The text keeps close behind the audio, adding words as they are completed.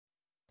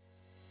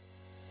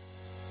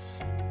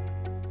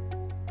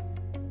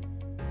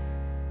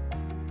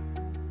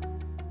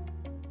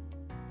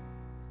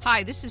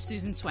Hi, this is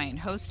Susan Swain,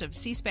 host of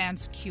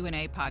C-SPAN's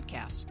Q&A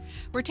podcast.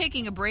 We're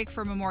taking a break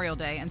for Memorial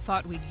Day and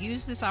thought we'd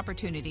use this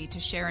opportunity to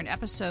share an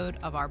episode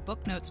of our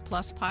Booknotes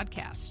Plus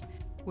podcast,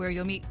 where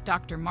you'll meet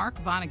Dr.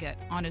 Mark Vonnegut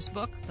on his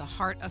book, The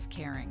Heart of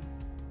Caring.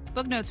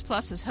 Booknotes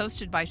Plus is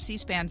hosted by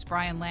C-SPAN's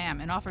Brian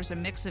Lamb and offers a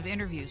mix of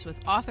interviews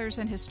with authors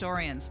and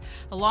historians,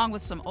 along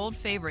with some old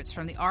favorites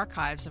from the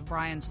archives of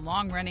Brian's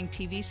long-running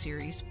TV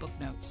series,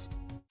 Booknotes.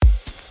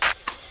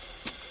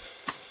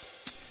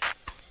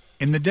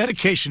 In the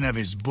dedication of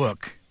his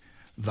book,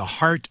 The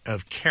Heart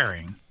of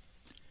Caring,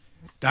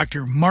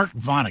 Dr. Mark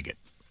Vonnegut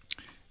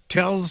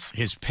tells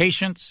his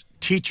patients,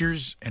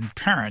 teachers, and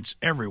parents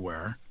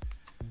everywhere,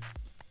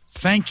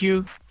 "Thank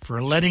you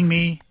for letting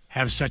me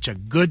have such a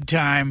good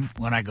time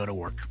when I go to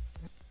work."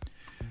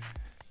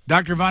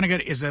 Dr.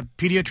 Vonnegut is a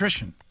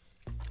pediatrician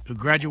who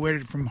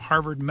graduated from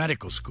Harvard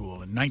Medical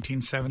School in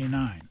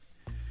 1979.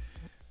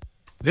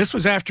 This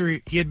was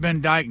after he had been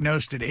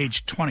diagnosed at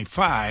age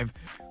 25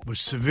 with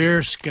severe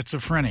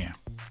schizophrenia.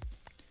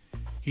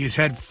 He has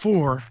had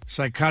 4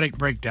 psychotic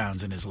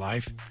breakdowns in his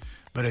life,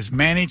 but has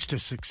managed to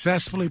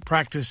successfully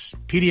practice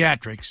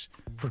pediatrics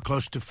for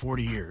close to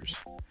 40 years.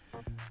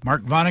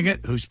 Mark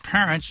Vonnegut, whose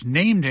parents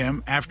named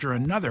him after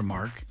another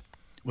Mark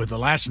with the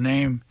last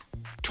name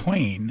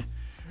Twain,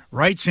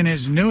 writes in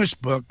his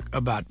newest book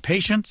about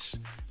patients,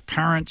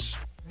 parents,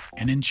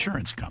 and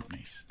insurance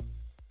companies.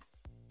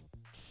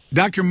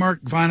 Dr.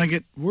 Mark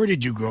Vonnegut, where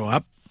did you grow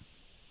up?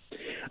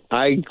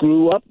 I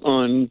grew up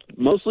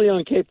mostly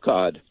on Cape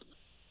Cod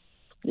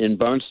in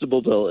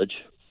Barnstable Village.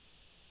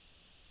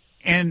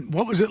 And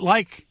what was it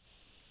like?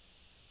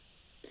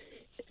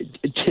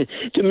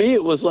 To me,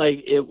 it was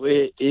like it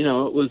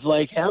was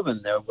like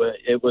heaven.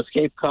 It was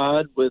Cape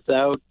Cod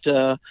without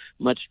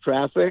much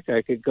traffic.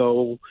 I could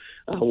go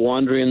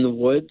wandering in the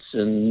woods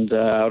and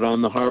out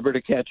on the harbor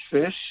to catch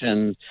fish,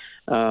 and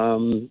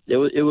it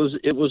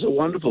was a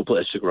wonderful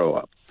place to grow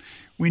up.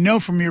 We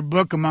know from your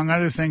book, among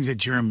other things,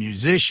 that you're a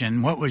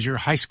musician. What was your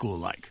high school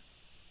like?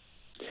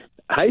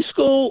 High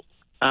school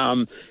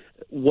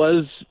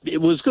was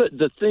good.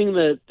 The thing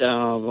that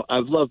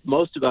I've loved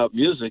most about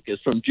music is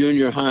from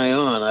junior high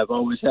on, I've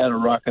always had a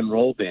rock and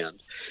roll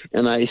band,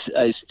 and I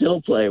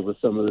still play with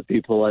some of the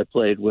people I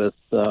played with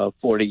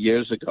 40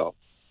 years ago.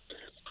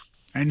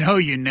 I know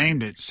you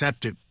named it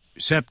Septic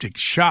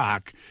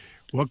Shock.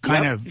 What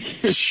kind of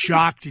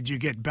shock did you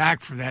get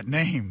back for that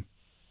name?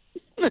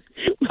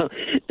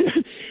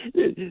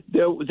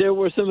 There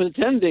were some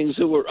attendings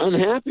who were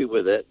unhappy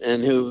with it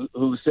and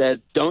who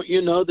said, "Don't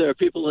you know there are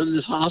people in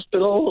this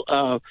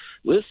hospital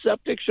with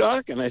septic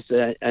shock?" And I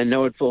said, "I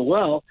know it full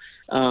well."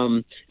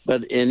 And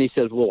he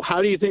said, "Well,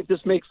 how do you think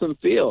this makes them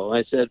feel?"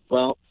 I said,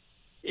 "Well,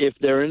 if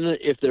they're in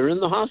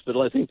the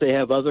hospital, I think they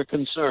have other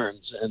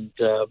concerns, and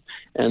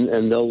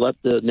they'll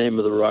let the name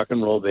of the rock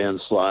and roll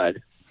band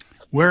slide."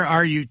 Where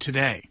are you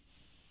today?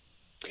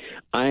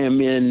 I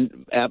am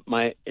in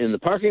the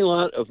parking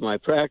lot of my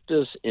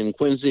practice in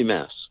Quincy,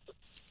 Mass.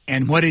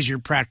 And what is your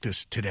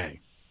practice today?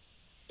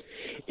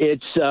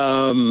 It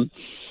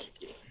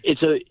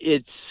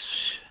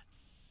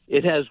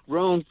has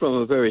grown from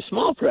a very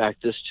small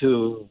practice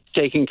to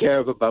taking care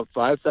of about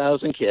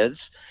 5,000 kids.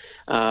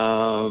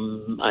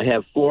 I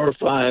have 4 or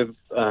 5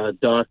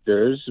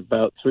 doctors,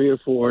 about 3 or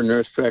 4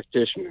 nurse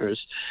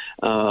practitioners,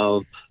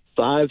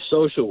 5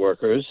 social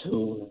workers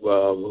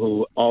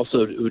who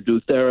also do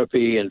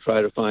therapy and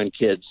try to find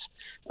kids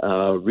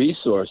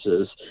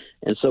resources.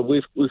 And so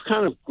we've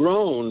kind of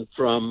grown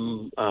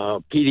from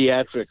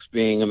pediatrics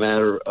being a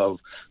matter of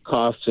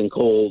coughs and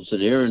colds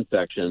and ear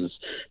infections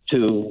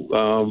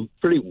to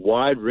pretty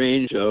wide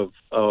range of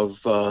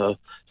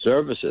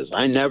services.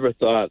 I never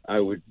thought I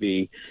would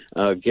be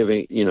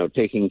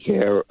taking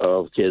care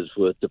of kids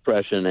with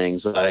depression,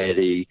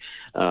 anxiety,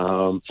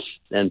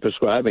 and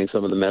prescribing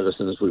some of the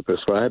medicines we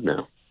prescribe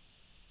now.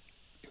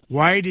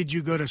 Why did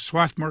you go to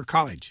Swarthmore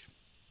College?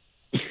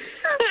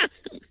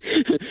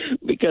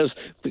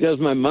 Because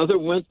my mother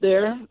went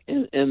there,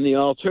 and the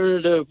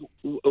alternative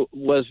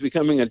was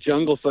becoming a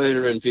jungle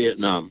fighter in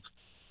Vietnam.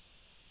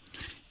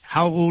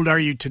 How old are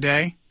you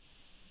today?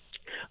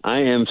 I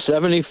am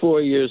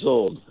 74 years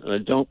old, and I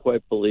don't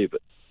quite believe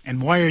it.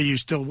 And why are you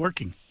still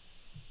working?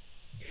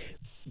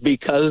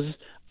 Because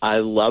I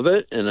love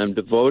it, and I'm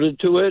devoted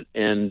to it,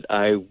 and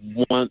I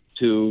want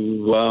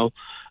to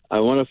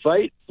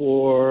fight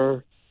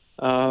for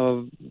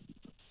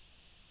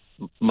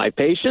my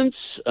patients,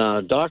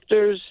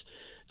 doctors.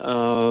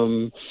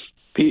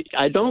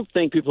 I don't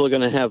think people are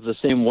going to have the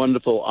same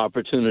wonderful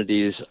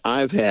opportunities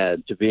I've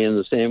had to be in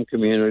the same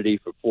community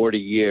for 40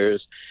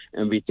 years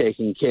and be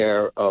taking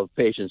care of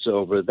patients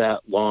over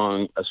that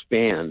long a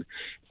span.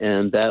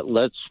 And that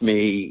lets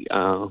me,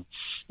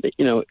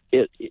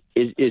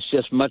 it's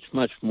just much,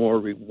 much more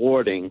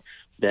rewarding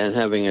than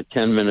having a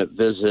 10-minute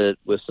visit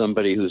with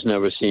somebody who's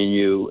never seen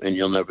you and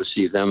you'll never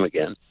see them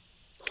again.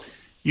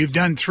 You've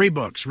done 3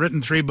 books,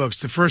 written 3 books.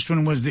 The first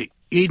one was The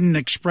Eden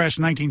Express,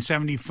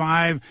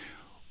 1975.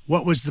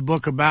 What was the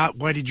book about?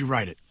 Why did you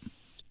write it?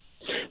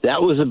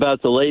 That was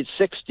about the late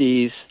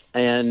 60s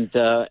and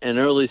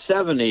early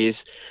 70s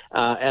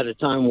at a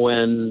time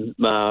when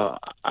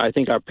I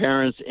think our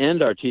parents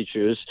and our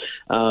teachers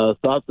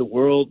thought the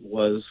world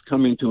was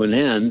coming to an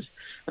end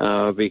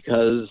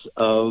because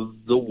of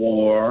the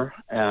war,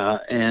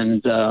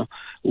 and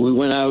we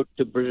went out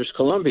to British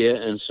Columbia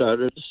and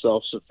started a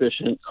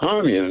self-sufficient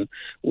commune,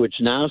 which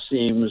now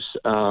seems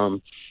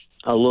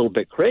a little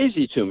bit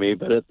crazy to me,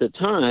 but at the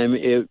time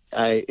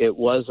it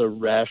was a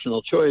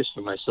rational choice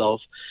for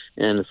myself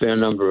and a fair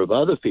number of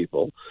other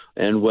people.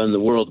 And when the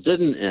world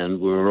didn't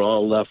end, we were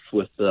all left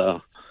with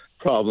the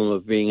problem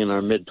of being in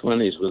our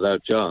mid-20s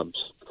without jobs.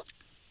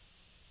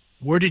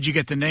 Where did you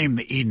get the name,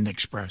 the Eden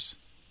Express?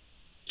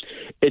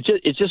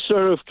 It just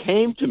sort of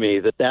came to me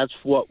that that's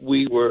what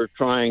we were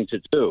trying to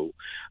do.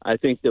 I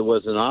think there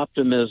was an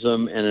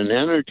optimism and an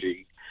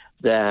energy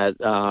that,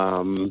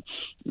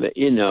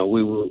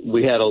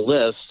 we had a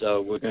list.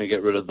 We're going to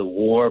get rid of the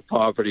war,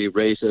 poverty,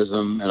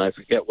 racism, and I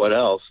forget what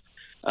else.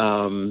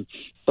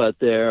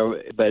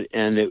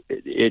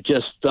 It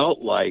just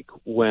felt like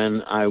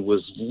when I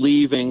was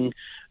leaving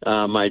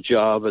my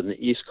job in the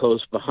East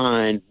Coast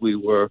behind,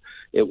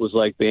 it was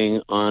like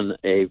being on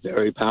a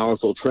very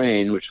powerful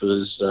train, which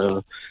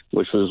was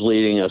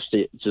leading us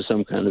to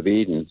some kind of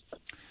Eden.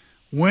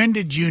 When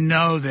did you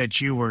know that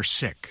you were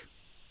sick?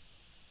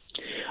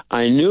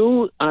 I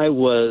knew I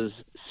was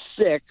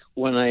sick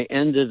when I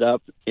ended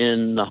up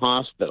in the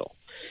hospital.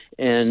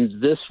 And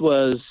this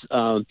was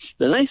the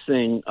nice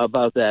thing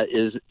about that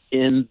is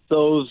in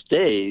those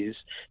days,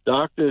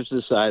 doctors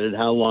decided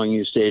how long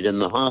you stayed in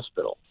the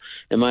hospital.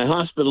 And my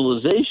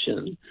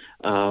hospitalization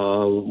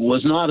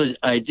was not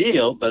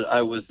ideal, but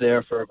I was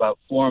there for about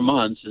 4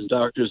 months, and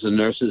doctors and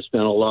nurses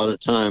spent a lot of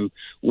time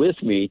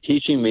with me,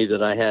 teaching me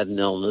that I had an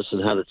illness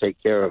and how to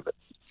take care of it.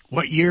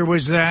 What year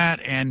was that,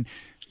 and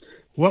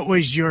what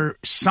was your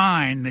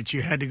sign that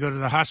you had to go to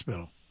the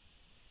hospital?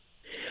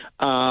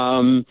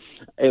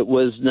 It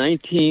was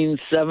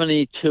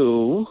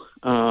 1972.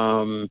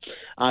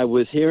 I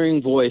was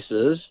hearing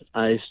voices.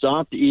 I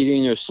stopped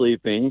eating or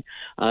sleeping.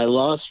 I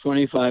lost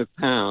 25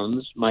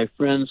 pounds. My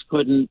friends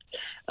couldn't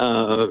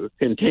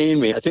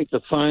contain me. I think the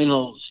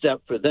final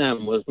step for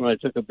them was when I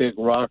took a big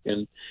rock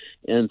and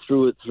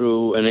threw it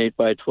through an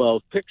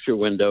 8x12 picture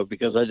window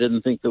because I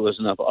didn't think there was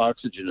enough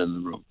oxygen in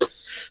the room.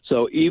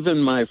 So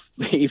even my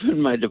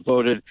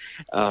devoted,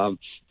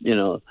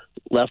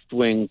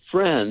 left-wing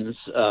friends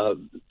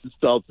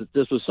felt that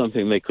this was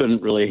something they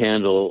couldn't really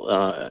handle,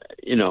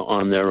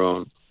 on their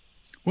own.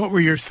 What were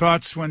your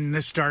thoughts when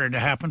this started to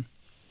happen?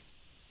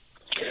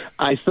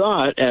 I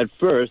thought at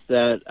first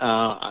that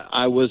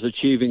I was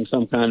achieving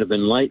some kind of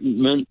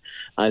enlightenment.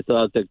 I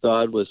thought that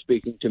God was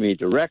speaking to me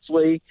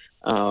directly.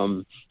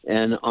 And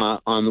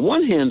on the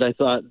one hand, I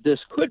thought this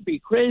could be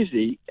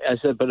crazy. I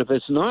said, but if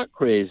it's not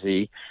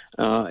crazy,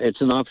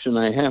 it's an option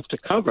I have to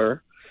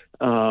cover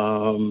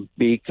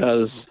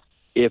because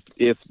if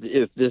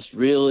this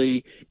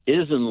really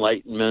is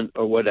enlightenment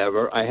or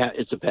whatever,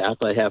 it's a path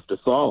I have to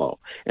follow.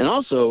 And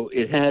also,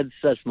 it had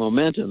such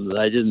momentum that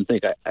I didn't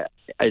think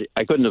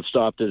I couldn't have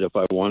stopped it if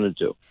I wanted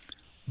to.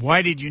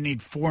 Why did you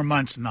need 4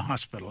 months in the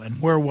hospital,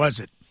 and where was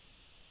it?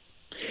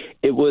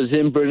 It was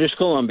in British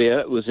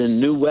Columbia. It was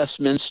in New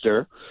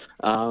Westminster.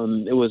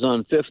 It was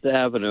on Fifth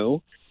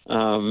Avenue,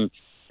 and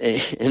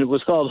it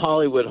was called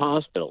Hollywood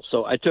Hospital.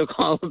 So I took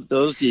all of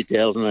those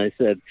details and I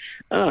said,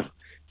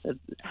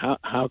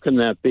 how can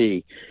that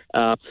be?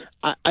 I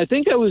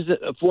think I was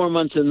 4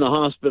 months in the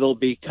hospital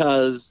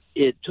because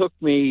it took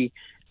me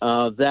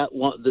that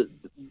long.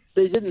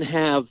 They didn't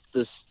have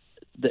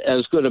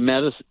as good a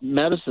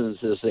medicines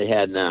as they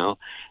had now,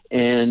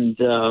 and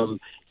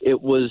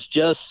it was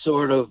just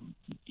sort of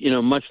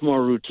much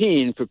more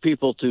routine for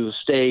people to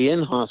stay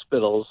in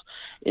hospitals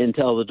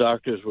until the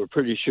doctors were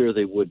pretty sure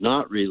they would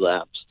not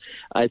relapse.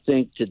 I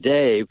think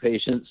today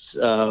patients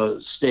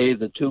stay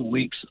the 2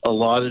 weeks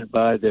allotted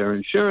by their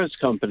insurance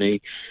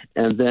company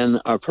and then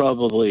are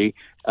probably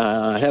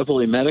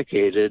heavily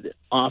medicated,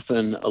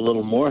 often a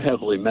little more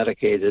heavily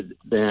medicated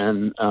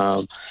than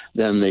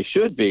they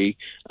should be,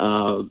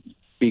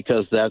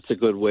 because that's a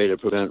good way to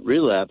prevent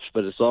relapse,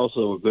 but it's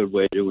also a good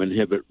way to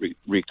inhibit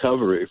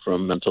recovery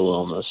from mental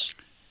illness.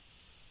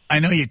 I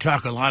know you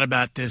talk a lot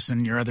about this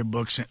in your other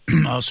books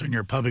and also in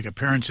your public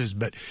appearances,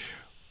 but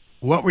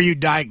what were you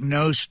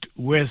diagnosed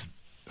with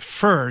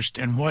first,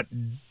 and what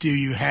do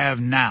you have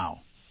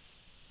now?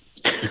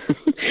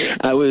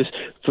 I was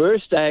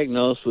first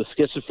diagnosed with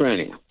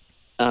schizophrenia.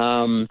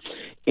 And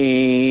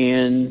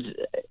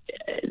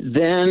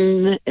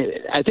then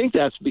I think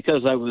that's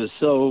because I was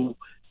so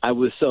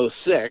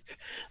sick.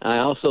 I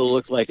also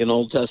looked like an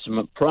Old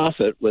Testament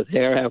prophet with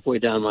hair halfway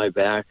down my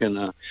back and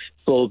a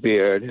full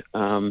beard.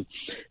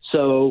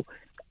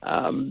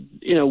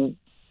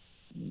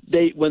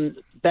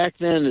 Back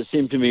then it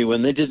seemed to me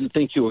when they didn't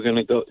think you were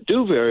going to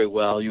do very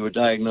well, you were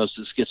diagnosed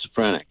as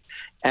schizophrenic.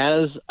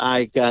 As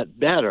I got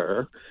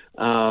better,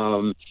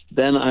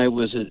 Then I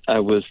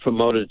was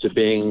promoted to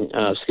being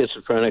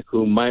schizophrenic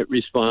who might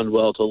respond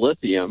well to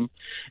lithium.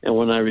 And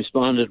when I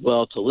responded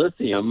well to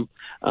lithium,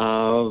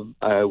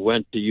 I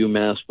went to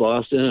UMass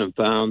Boston and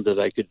found that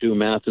I could do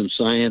math and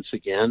science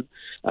again.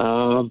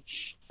 Then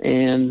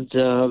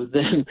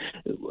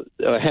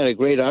I had a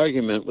great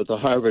argument with the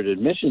Harvard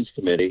admissions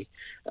committee,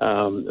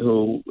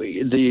 who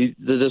the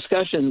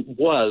discussion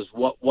was,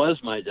 what was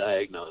my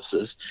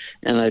diagnosis?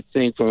 And I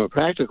think from a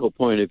practical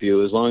point of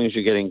view, as long as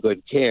you're getting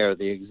good care,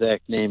 the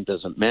exact name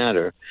doesn't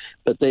matter.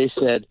 But they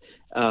said,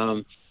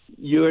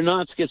 you're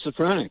not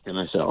schizophrenic. And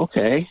I said,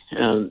 okay.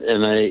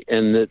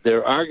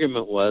 Their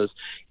argument was,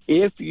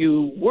 if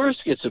you were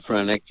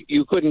schizophrenic,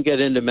 you couldn't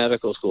get into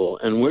medical school,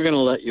 and we're going to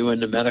let you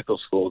into medical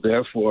school.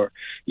 Therefore,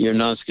 you're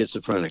not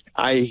schizophrenic.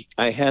 I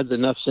had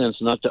enough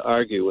sense not to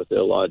argue with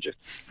their logic.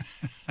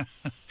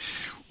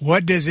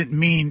 What does it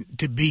mean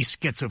to be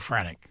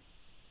schizophrenic?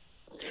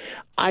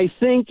 I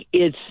think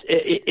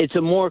it's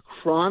a more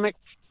chronic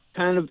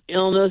kind of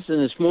illness,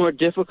 and it's more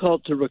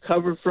difficult to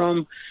recover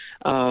from.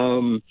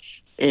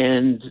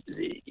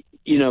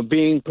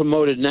 Being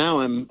promoted now,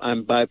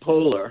 I'm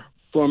bipolar,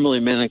 formerly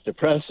manic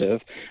depressive.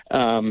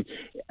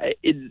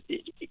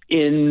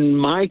 In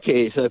my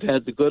case, I've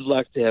had the good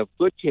luck to have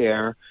good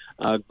care,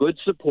 good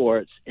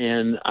supports,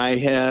 and I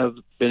have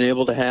been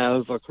able to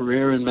have a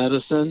career in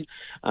medicine.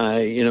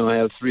 I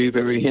have 3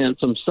 very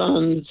handsome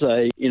sons.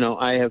 I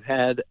have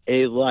had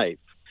a life.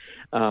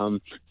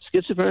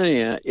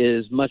 Schizophrenia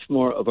is much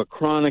more of a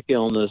chronic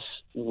illness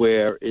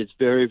where it's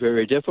very,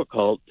 very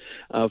difficult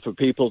for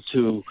people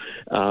to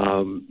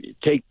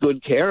take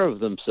good care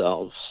of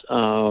themselves.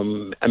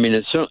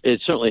 It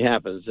certainly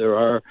happens. There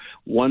are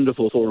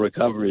wonderful full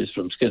recoveries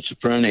from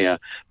schizophrenia,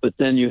 but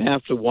then you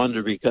have to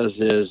wonder, because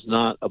there's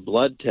not a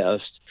blood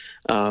test,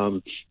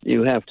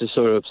 you have to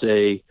sort of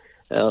say,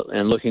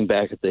 and looking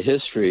back at the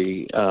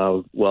history,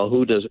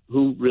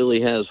 who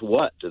really has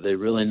what? Do they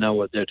really know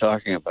what they're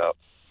talking about?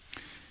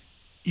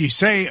 You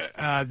say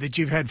that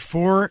you've had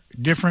 4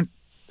 different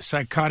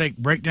psychotic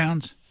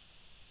breakdowns?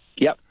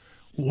 Yep.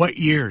 What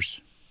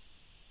years?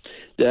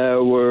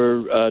 There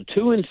were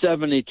 2 in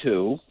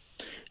 72,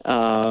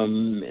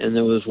 and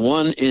there was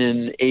one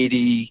in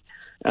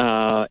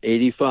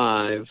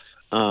 85,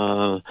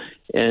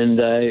 and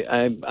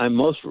I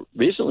most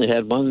recently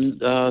had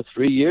one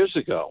 3 years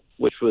ago,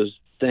 which was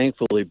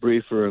thankfully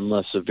briefer and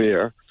less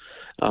severe.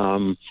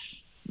 But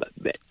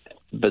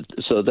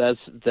so that's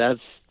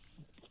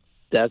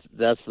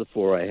the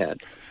 4 I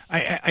had.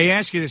 I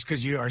ask you this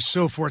because you are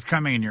so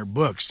forthcoming in your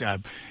books.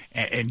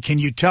 And can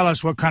you tell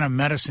us what kind of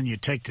medicine you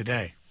take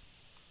today?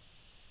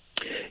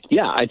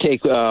 Yeah, I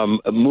take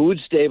mood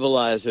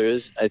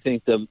stabilizers. I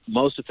think the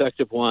most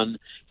effective one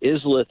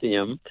is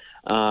lithium.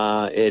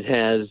 It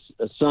has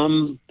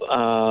some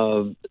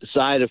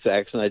side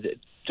effects, and I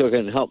took it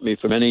and helped me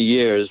for many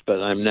years,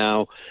 but I'm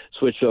now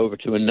switched over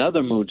to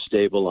another mood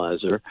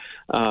stabilizer.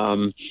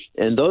 And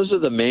those are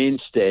the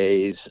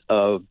mainstays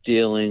of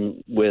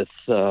dealing with,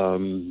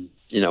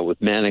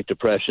 with manic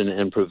depression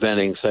and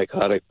preventing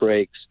psychotic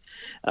breaks.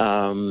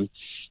 And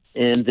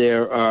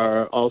there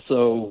are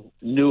also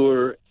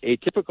newer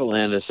atypical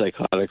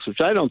antipsychotics, which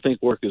I don't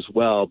think work as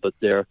well, but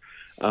they're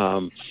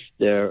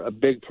a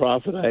big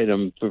profit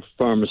item for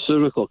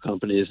pharmaceutical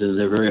companies, and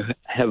they're very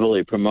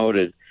heavily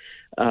promoted.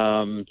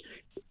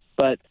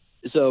 But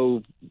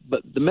the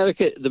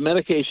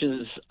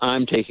medications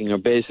I'm taking are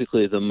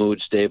basically the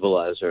mood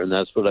stabilizer, and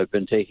that's what I've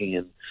been taking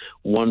in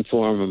one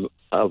form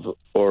of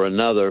or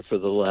another for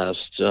the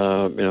last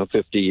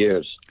 50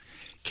 years.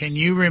 Can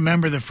you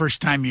remember the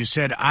first time you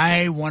said,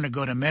 I want to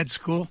go to med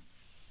school?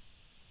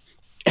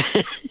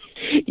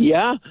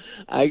 Yeah,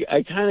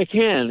 I kind of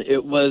can.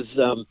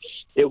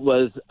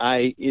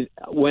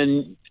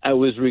 When I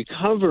was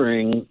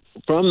recovering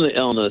from the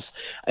illness,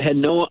 I had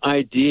no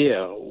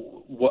idea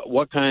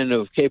what kind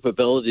of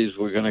capabilities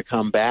were going to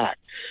come back.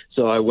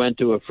 So I went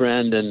to a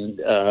friend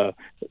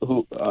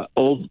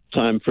old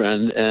time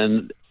friend,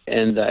 and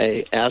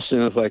I asked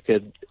him if I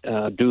could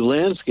do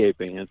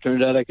landscaping. It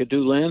turned out I could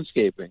do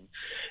landscaping.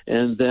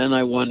 And then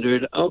I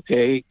wondered,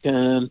 okay,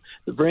 the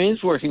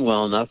brain's working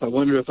well enough. I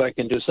wonder if I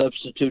can do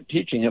substitute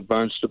teaching at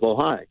Barnstable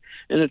High.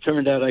 And it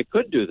turned out I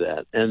could do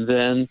that. And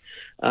then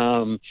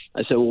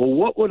I said, well,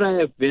 what would I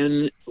have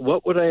done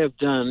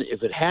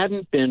if it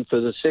hadn't been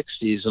for the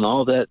 60s and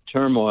all that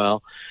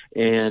turmoil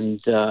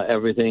and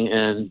everything?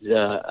 And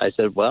I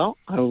said, well,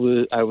 I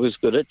was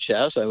good at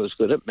chess. I was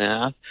good at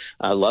math.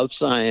 I love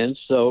science.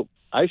 So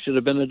I should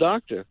have been a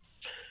doctor.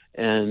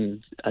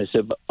 And I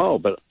said,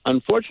 but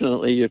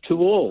unfortunately, you're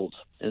too old.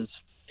 And,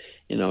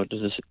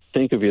 to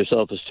think of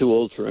yourself as too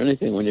old for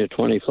anything when you're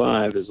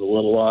 25 is a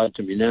little odd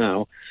to me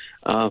now.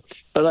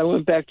 But I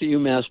went back to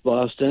UMass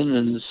Boston,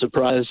 and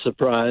surprise,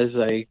 surprise,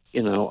 I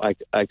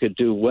could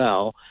do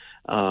well.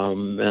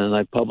 And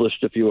I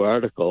published a few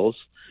articles,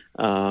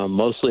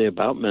 mostly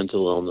about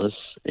mental illness.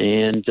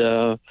 And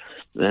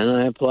then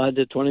I applied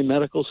to 20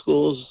 medical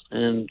schools,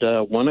 and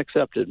one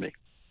accepted me.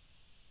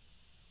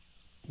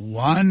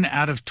 1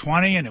 out of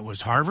 20, and it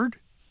was Harvard?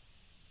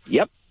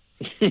 Yep.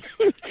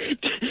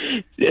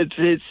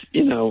 it's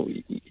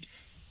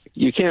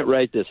you can't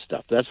write this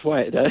stuff. That's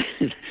why I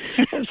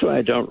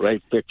don't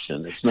write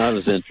fiction. It's not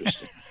as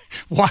interesting.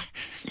 Why?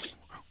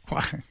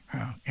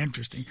 Oh,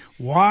 interesting.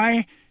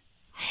 Why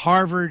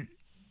Harvard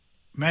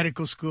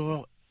Medical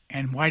School,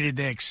 and why did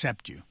they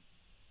accept you?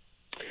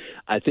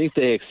 I think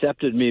they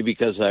accepted me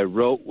because I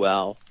wrote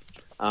well,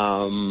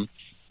 and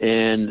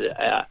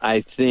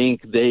I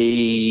think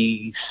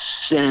they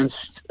sensed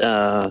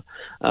that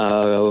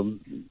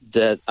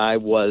I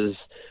was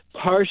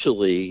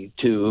partially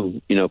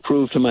to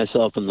prove to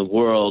myself and the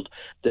world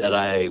that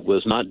I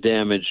was not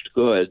damaged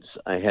goods.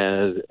 I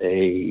had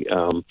a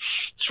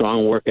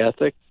strong work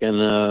ethic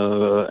and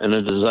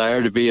a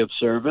desire to be of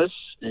service,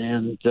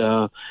 and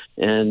as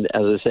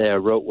I say, I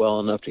wrote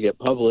well enough to get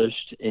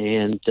published,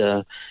 and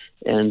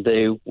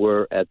they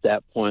were at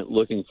that point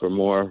looking for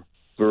more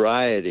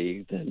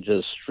variety than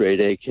just straight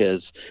A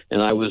kids,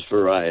 and I was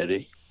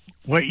variety.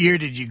 What year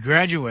did you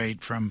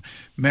graduate from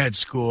med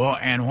school,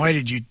 and why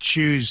did you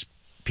choose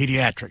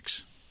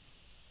pediatrics?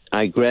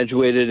 I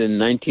graduated in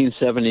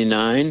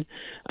 1979,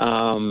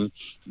 and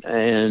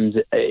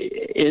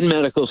in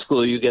medical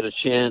school you get a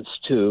chance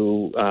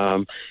to,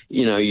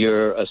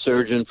 you're a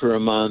surgeon for a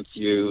month,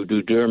 you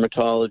do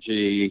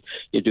dermatology,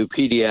 you do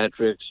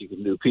pediatrics, you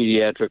can do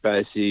pediatric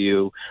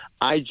ICU.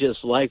 I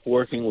just like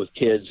working with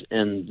kids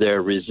and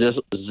their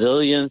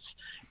resilience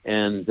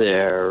and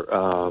their,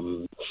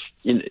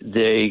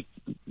 they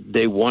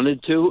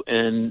wanted to,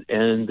 and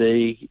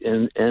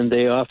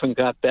they often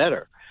got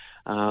better.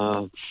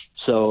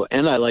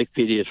 And I like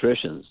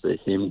pediatricians. They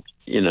seem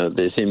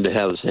to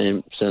have the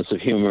same sense of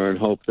humor and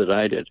hope that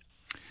I did.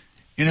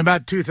 In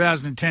about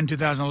 2010,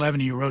 2011,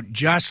 you wrote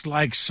Just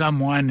Like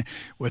Someone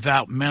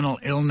Without Mental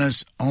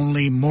Illness,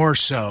 Only More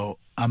So,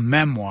 a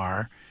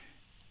memoir.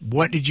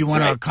 What did you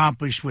want to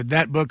accomplish with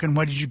that book, and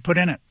what did you put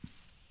in it?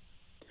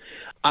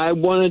 I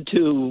wanted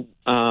to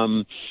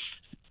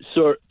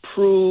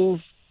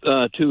prove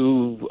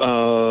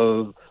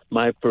to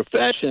my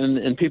profession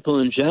and people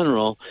in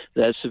general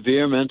that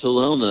severe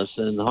mental illness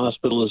and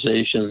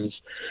hospitalizations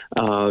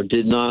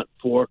did not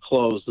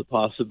foreclose the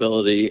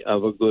possibility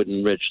of a good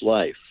and rich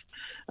life.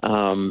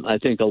 I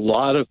think a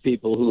lot of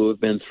people who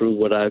have been through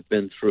what I've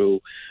been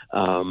through,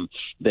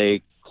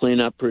 they clean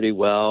up pretty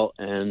well,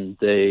 and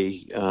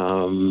they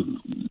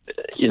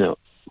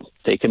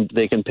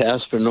can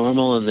pass for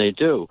normal, and they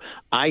do.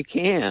 I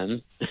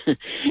can,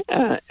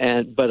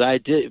 but I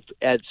did.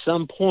 At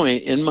some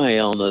point in my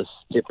illness,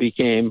 it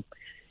became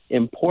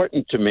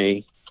important to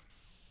me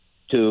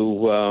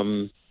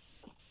to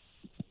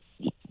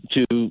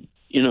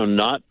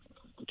not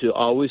to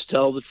always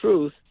tell the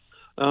truth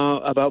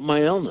about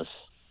my illness.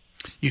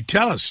 You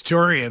tell a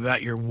story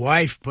about your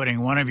wife putting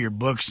one of your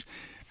books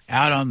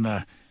out on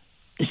the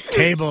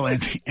table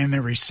in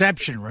the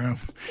reception room,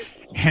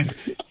 and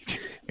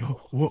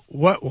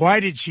why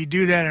did she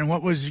do that, and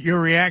what was your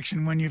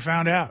reaction when you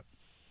found out?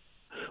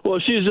 Well,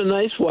 she's a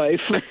nice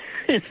wife,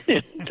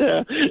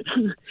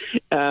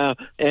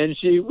 and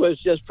she was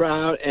just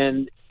proud,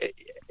 and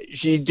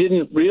she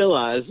didn't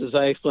realize, as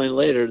I explained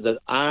later, that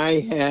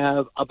I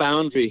have a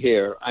boundary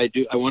here. I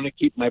want to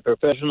keep my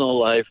professional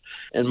life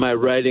and my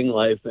writing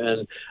life,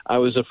 and I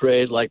was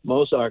afraid, like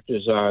most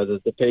doctors are,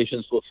 that the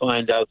patients will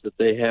find out that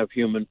they have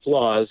human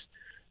flaws.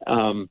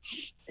 But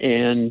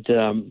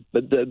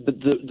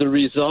the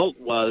result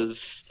was,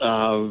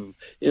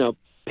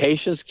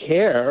 patients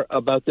care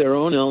about their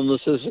own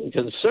illnesses and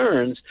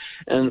concerns.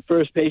 And the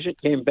first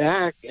patient came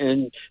back,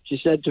 and she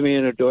said to me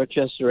in a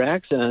Dorchester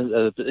accent,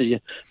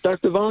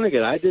 "Dr.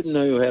 Vonnegut, I didn't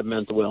know you had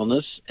mental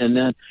illness." And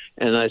I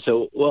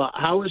said, "Well,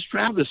 how is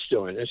Travis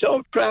doing?" And she said,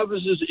 "Oh,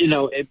 Travis is,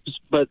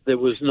 but there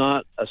was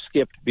not a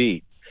skipped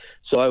beat."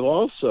 So I've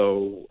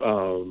also,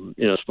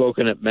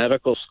 spoken at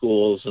medical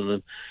schools, and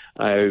then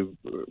I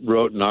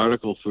wrote an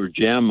article for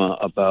JAMA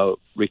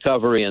about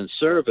recovery and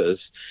service,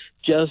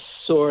 just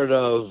sort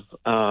of,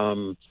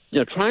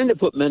 trying to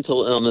put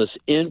mental illness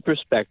in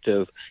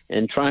perspective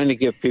and trying to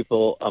give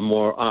people a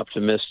more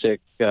optimistic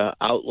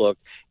outlook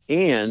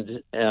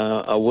and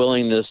a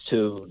willingness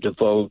to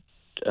devote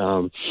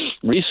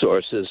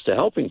resources to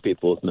helping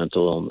people with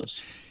mental illness.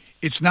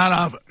 It's not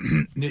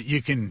often that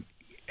you can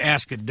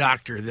ask a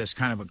doctor this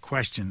kind of a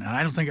question, and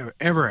I don't think I've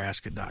ever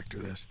asked a doctor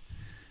this.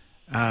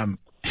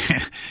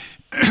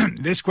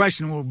 This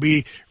question will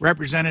be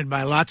represented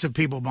by lots of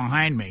people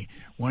behind me.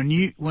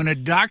 When a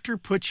doctor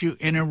puts you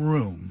in a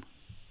room,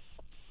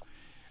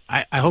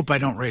 I hope I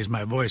don't raise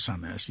my voice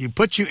on this. You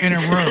put you in a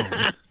room,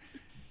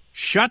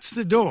 shuts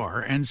the door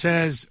and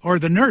says, or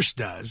the nurse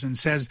does, and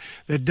says,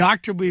 the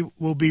doctor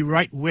will be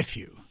right with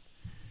you.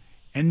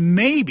 And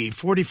maybe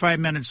 45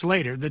 minutes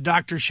later, the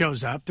doctor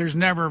shows up. There's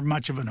never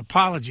much of an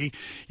apology.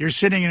 You're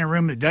sitting in a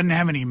room that doesn't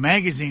have any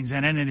magazines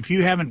in it, and if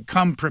you haven't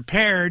come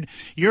prepared,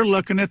 you're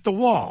looking at the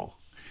wall.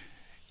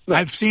 Right.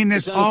 I've seen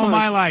this all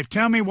my life.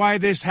 Tell me why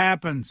this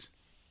happens.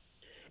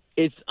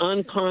 It's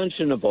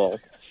unconscionable,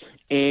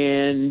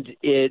 and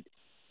it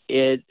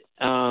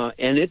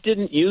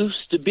didn't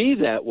used to be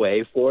that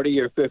way 40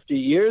 or 50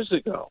 years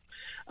ago.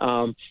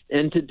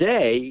 And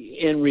today,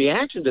 in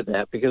reaction to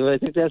that, because I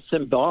think that's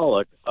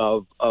symbolic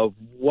of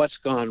what's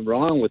gone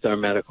wrong with our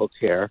medical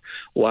care,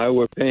 why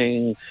we're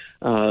paying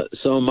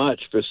so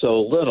much for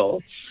so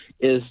little,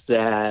 is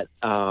that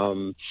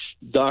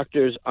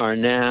doctors are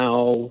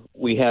now,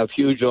 we have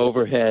huge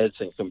overheads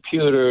and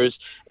computers,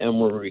 and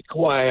we're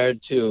required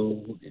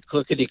to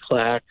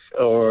clickety-clack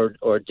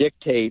or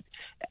dictate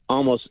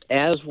almost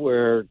as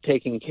we're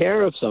taking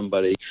care of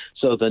somebody.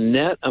 So the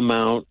net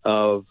amount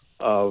of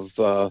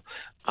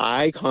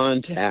eye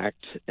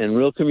contact and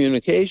real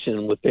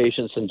communication with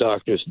patients and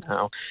doctors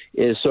now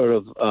is sort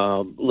of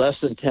less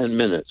than 10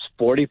 minutes.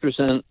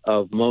 40%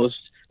 of most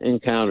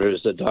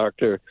encounters, the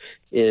doctor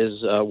is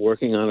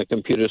working on a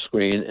computer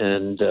screen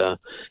and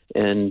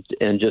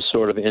just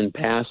sort of in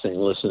passing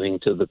listening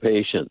to the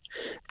patient,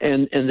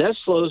 and that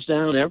slows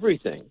down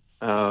everything.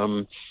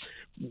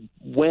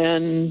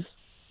 When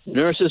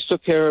nurses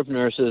took care of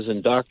nurses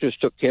and doctors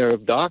took care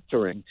of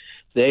doctoring,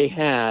 they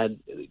had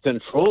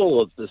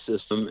control of the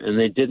system, and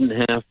they didn't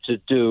have to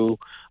do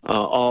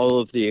all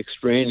of the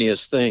extraneous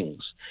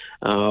things.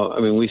 I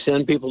mean, we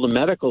send people to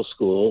medical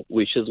school.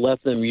 We should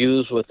let them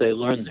use what they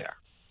learn there.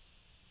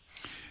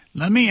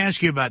 Let me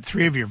ask you about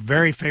three of your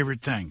very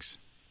favorite things: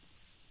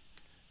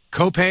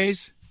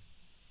 copays,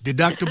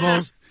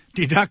 deductibles,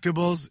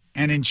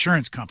 and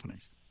insurance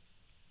companies.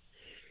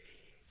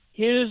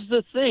 Here's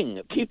the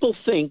thing. People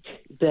think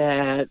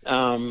that,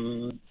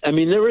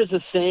 there is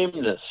a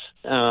sameness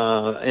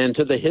and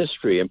to the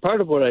history. And part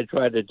of what I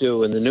try to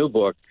do in the new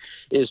book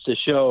is to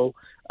show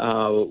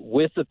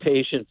with the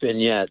patient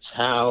vignettes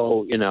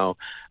how,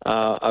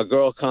 a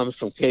girl comes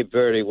from Cape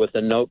Verde with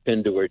a note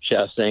pinned to her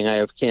chest saying, I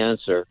have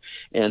cancer,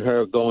 and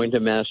her going to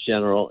Mass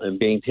General and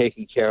being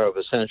taken care of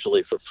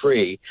essentially for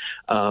free,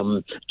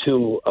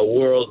 to a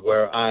world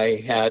where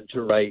I had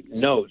to write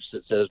notes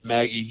that says,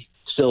 Maggie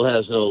still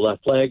has no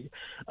left leg,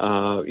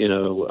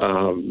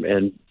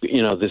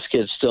 this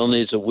kid still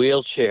needs a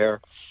wheelchair.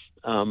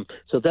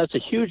 So that's a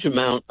huge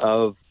amount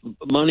of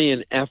money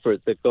and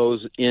effort that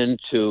goes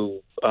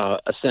into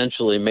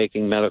essentially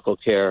making medical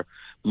care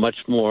much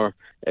more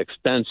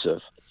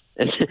expensive.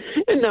 And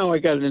now I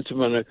got into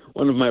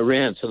one of my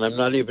rants, and I'm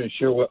not even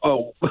sure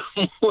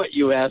what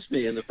you asked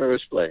me in the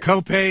first place.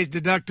 Copays,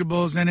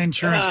 deductibles, and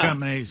insurance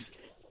companies.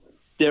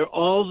 They're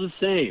all the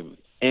same.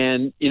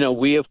 And,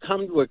 we have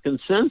come to a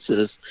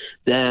consensus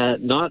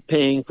that not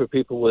paying for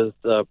people with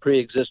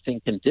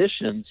pre-existing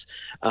conditions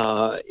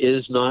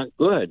is not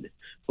good.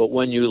 But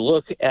when you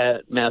look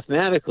at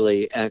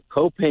mathematically at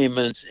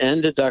copayments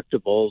and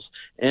deductibles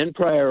and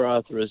prior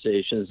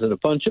authorizations and a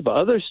bunch of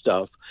other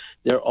stuff,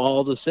 they're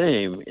all the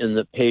same in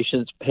that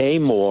patients pay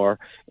more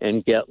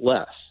and get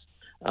less.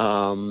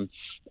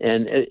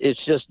 And it's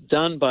just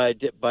done by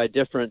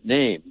different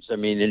names. I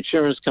mean,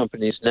 insurance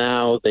companies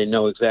now, they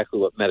know exactly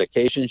what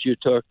medications you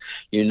took.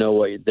 You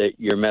know that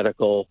your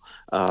medical,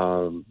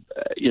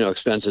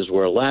 expenses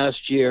were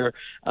last year.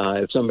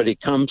 If somebody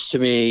comes to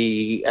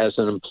me as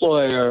an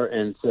employer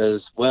and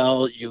says,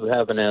 well, you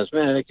have an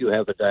asthmatic, you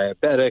have a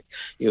diabetic,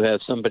 you have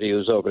somebody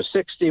who's over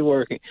 60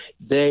 working,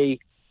 they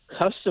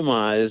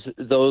customize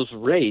those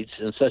rates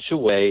in such a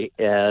way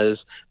as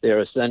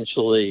they're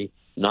essentially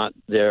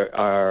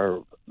are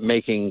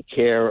making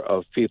care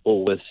of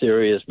people with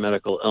serious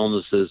medical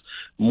illnesses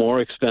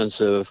more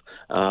expensive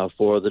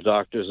for the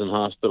doctors and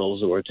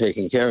hospitals who are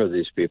taking care of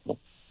these people.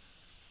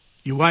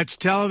 You watch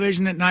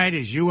television at night,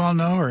 as you well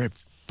know, or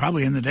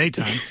probably in the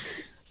daytime,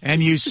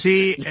 and you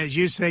see, as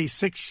you say,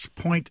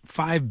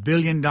 $6.5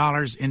 billion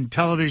in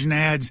television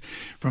ads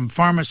from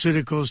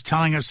pharmaceuticals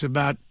telling us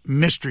about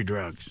mystery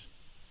drugs.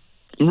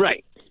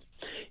 Right.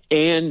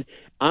 And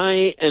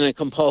I, in a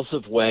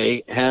compulsive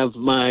way, have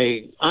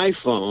my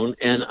iPhone,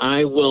 and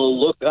I will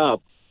look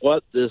up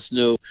what this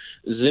new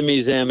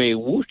Zimmy Zammy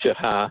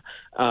Wuchaha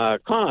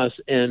costs,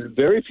 and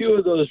very few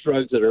of those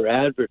drugs that are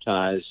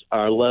advertised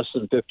are less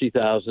than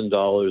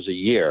 $50,000 a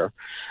year.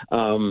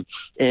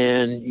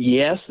 And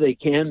yes, they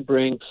can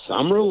bring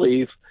some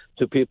relief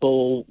to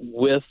people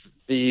with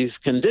these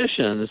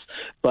conditions,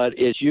 but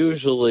it's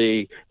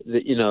usually,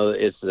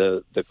 it's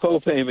the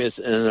co-payments,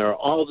 and there are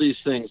all these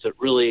things that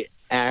really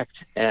act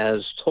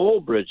as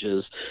toll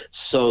bridges,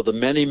 so the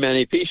many,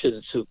 many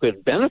patients who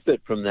could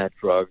benefit from that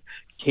drug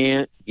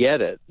can't get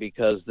it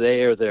because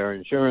they or their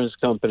insurance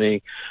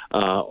company,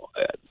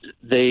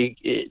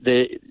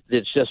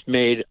 it's just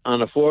made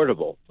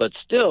unaffordable. But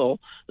still,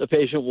 the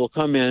patient will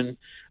come in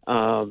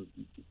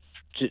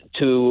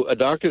to a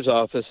doctor's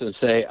office and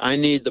say, I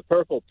need the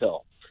purple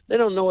pill. They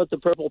don't know what the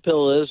purple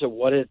pill is or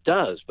what it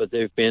does, but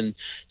they've been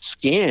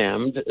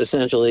scammed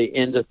essentially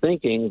into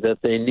thinking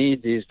that they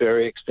need these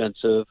very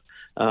expensive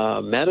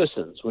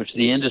medicines, which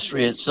the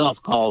industry itself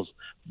calls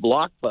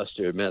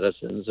blockbuster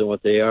medicines, and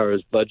what they are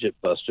is budget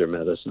buster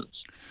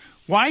medicines.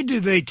 Why do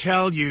they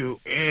tell you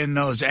in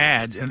those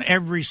ads, and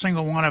every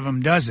single one of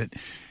them does it,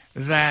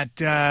 that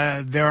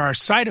there are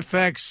side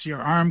effects, your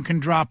arm can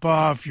drop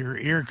off, your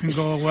ear can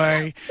go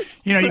away?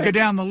 You go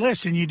down the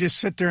list and you just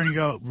sit there and you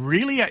go,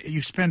 really?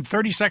 You spend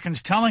 30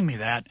 seconds telling me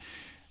that.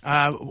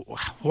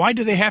 Why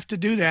do they have to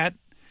do that?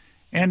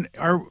 And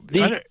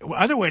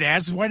other way to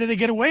ask is, why do they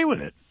get away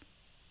with it?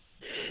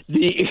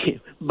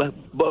 But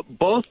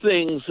both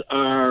things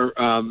are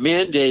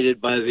mandated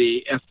by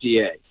the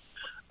FDA.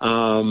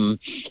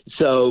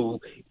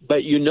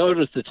 But you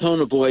notice the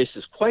tone of voice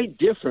is quite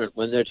different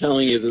when they're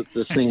telling you that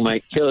this thing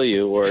might kill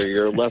you or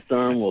your left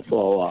arm will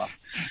fall off.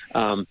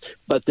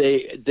 But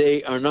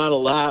they are not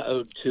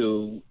allowed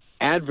to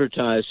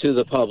advertise to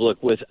the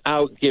public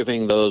without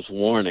giving those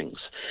warnings.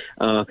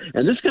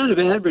 And this kind of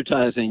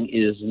advertising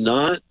is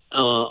not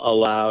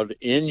allowed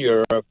in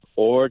Europe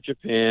or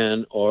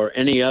Japan or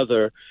any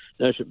other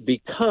nation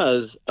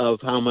because of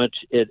how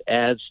much it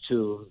adds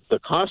to the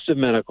cost of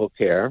medical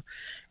care.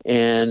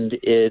 And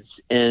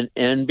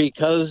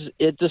because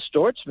it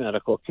distorts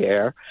medical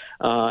care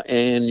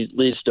and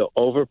leads to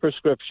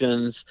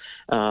overprescriptions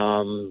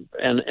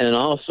and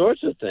all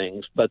sorts of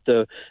things. But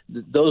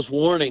those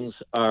warnings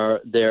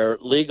they're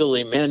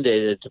legally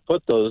mandated to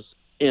put those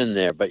in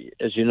there. But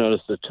as you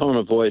notice, the tone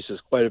of voice is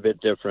quite a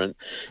bit different,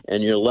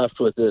 and you're left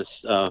with this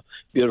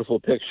beautiful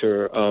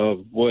picture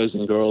of boys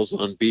and girls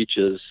on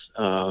beaches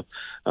who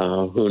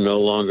no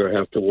longer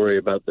have to worry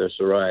about their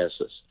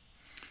psoriasis.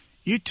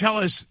 You tell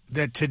us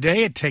that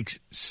today it takes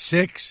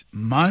 6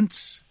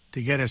 months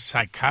to get a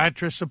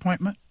psychiatrist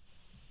appointment?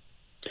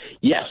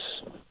 Yes.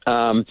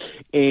 Again,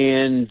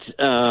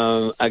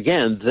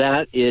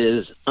 that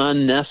is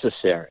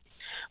unnecessary.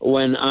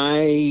 When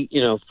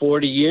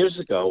 40 years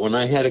ago, when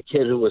I had a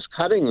kid who was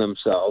cutting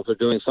themselves or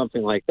doing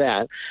something like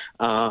that,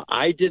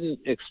 I didn't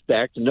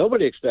expect,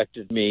 nobody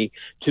expected me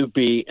to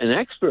be an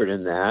expert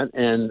in that.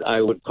 And I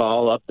would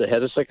call up the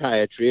head of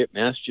psychiatry at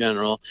Mass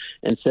General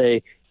and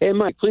say, "Hey,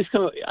 Mike, please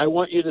come. I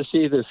want you to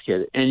see this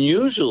kid." And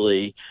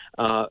usually,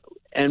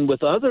 and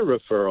with other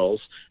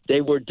referrals,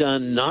 they were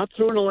done not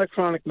through an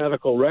electronic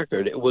medical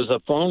record. It was a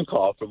phone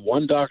call from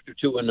one doctor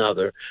to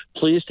another.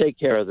 "Please take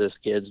care of this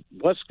kid.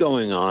 What's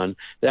going on?"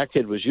 That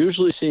kid was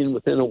usually seen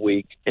within a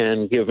week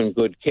and given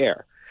good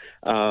care.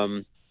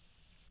 And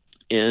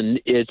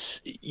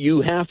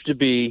you have to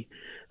be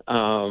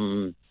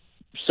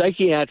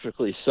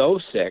psychiatrically so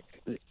sick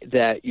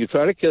that you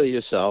try to kill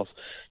yourself.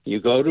 You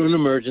go to an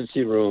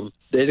emergency room.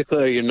 They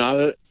declare you're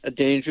not a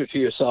danger to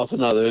yourself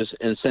and others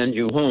and send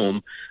you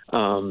home.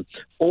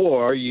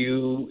 Or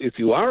if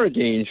you are a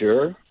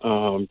danger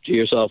to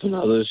yourself and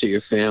others, to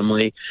your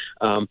family,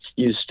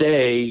 you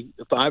stay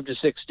 5 to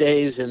 6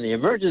 days in the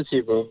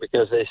emergency room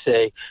because they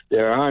say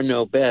there are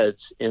no beds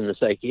in the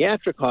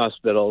psychiatric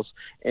hospitals.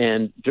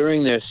 And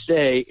during their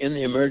stay in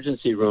the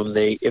emergency room,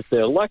 if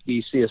they're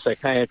lucky, see a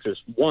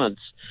psychiatrist once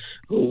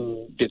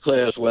who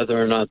declares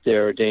whether or not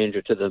they're a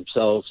danger to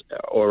themselves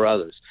or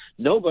others.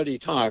 Nobody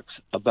talks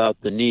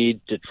about the need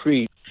to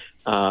treat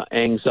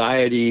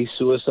anxiety,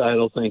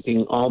 suicidal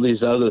thinking, all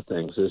these other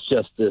things. It's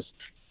just this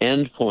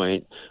end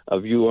point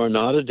of you are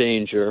not a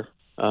danger,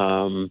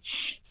 go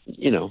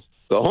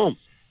home.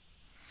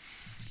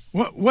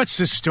 What's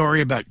the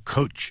story about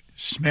Coach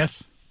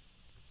Smith?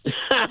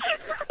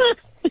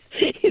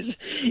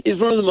 He's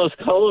one of the most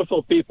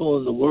colorful people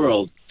in the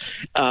world,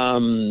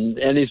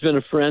 and he's been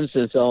a friend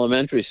since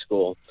elementary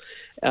school.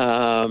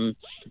 And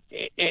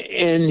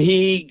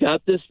he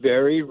got this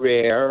very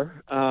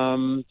rare,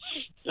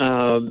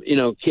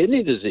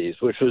 kidney disease,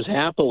 which was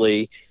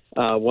happily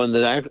one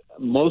that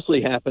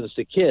mostly happens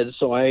to kids.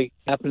 So I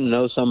happen to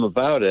know some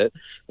about it.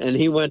 And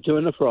he went to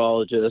a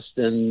nephrologist,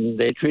 and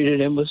they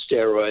treated him with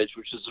steroids,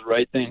 which is the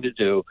right thing to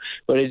do.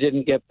 But he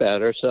didn't get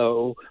better,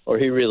 or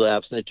he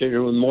relapsed. And they treated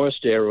him with more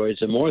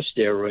steroids and more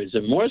steroids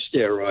and more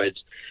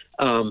steroids.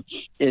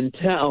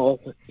 Until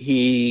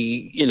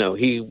he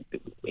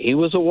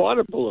was a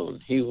water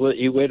balloon. He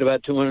weighed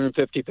about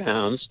 250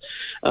 pounds.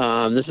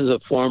 This is a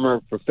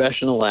former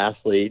professional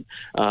athlete,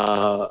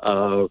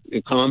 a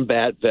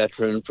combat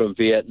veteran from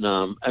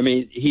Vietnam. I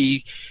mean,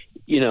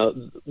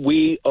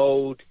 we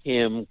owed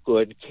him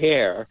good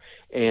care.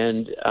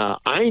 And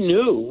I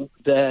knew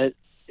that,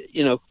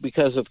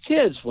 because of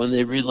kids, when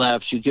they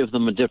relapse, you give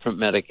them a different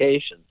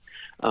medication.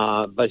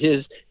 But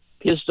his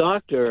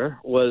doctor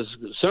was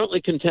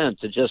certainly content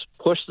to just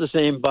push the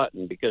same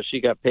button because she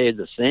got paid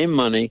the same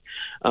money,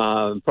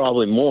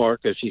 probably more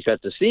because she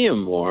got to see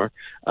him more,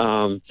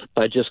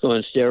 by just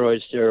going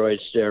steroids,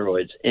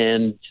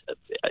 and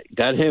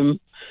got him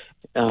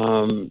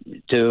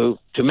to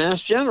Mass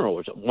General,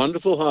 which is a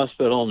wonderful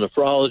hospital.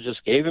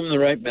 Nephrologist gave him the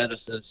right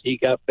medicines. He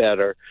got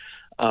better.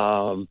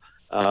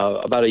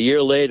 About a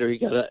year later, he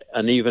got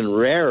an even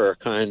rarer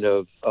kind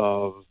of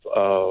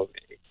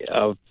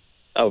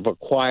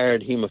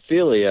acquired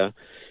hemophilia,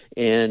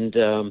 and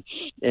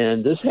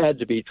this had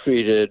to be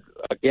treated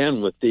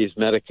again with these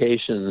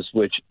medications,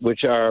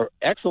 which are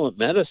excellent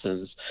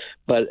medicines.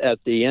 But at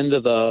the end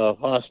of the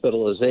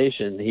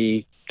hospitalization,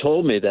 he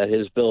told me that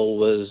his bill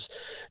was,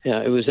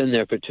 it was in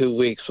there for 2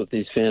 weeks with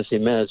these fancy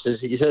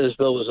medicines. He said his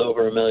bill was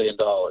over $1 million.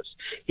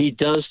 He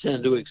does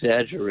tend to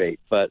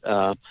exaggerate, but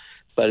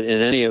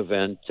in any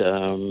event,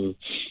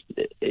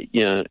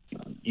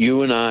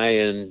 you and I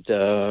and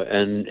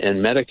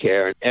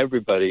Medicare and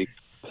everybody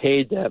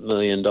paid that $1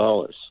 million.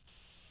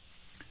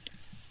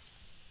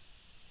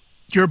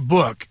 Your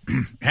book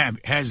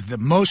has the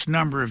most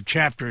number of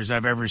chapters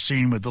I've ever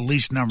seen with the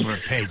least number of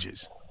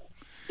pages.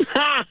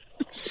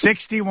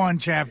 61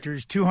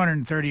 chapters,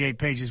 238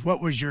 pages.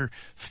 What was your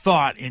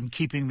thought in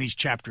keeping these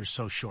chapters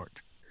so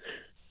short?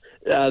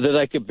 That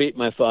I could beat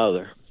my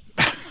father.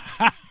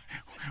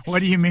 What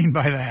do you mean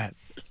by that?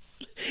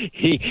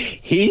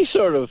 He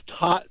sort of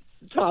taught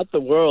the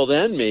world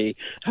and me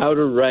how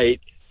to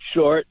write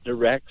short,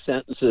 direct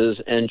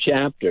sentences and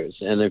chapters.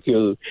 And if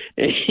you,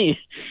 it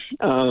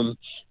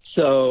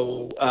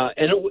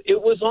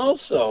was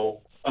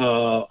also,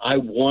 I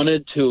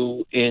wanted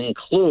to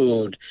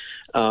include,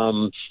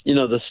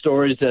 the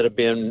stories that have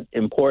been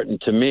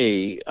important to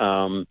me,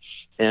 and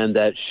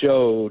that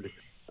showed,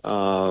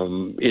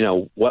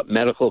 what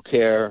medical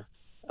care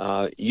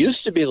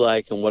used to be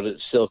like and what it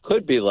still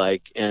could be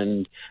like,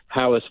 and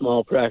how a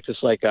small practice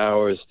like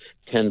ours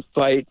can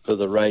fight for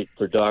the right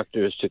for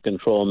doctors to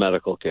control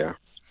medical care.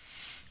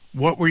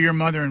 What were your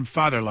mother and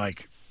father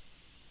like?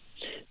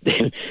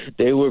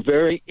 They were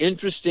very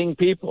interesting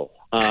people.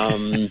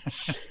 My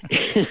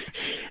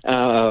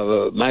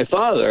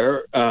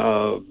father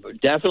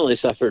definitely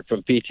suffered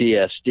from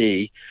PTSD.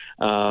 He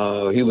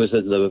was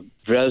in the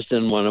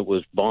Dresden when it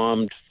was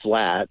bombed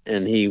flat,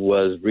 and he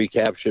was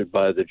recaptured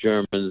by the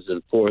Germans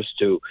and forced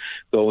to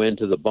go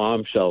into the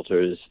bomb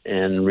shelters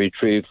and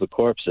retrieve the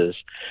corpses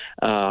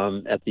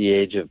at the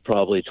age of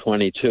probably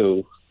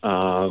 22.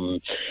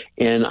 And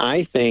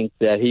I think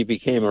that he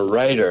became a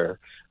writer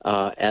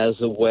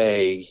as a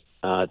way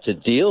to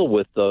deal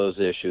with those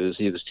issues.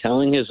 He was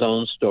telling his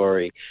own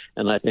story,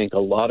 and I think a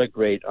lot of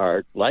great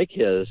art like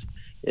his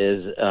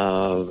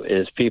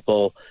is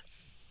people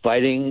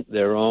fighting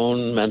their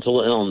own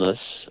mental illness,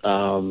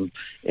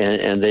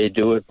 and they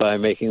do it by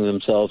making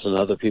themselves and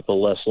other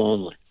people less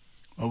lonely.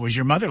 What was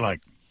your mother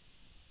like?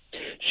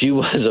 She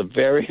was a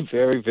very,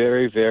 very,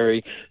 very,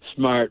 very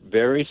smart,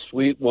 very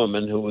sweet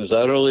woman who was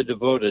utterly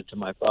devoted to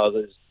my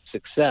father's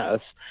success,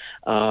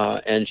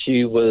 and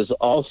she was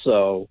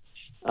also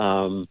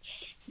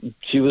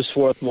she was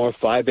Swarthmore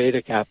Phi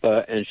Beta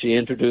Kappa, and she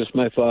introduced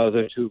my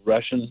father to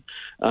Russian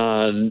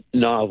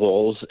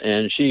novels,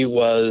 and she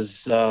was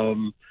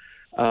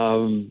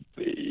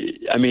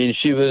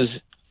she was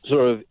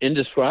sort of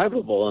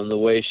indescribable in the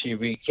way she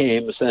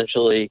became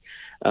essentially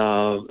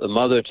the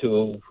mother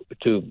to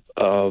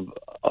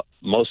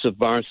most of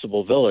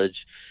Barnstable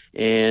Village.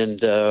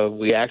 And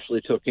we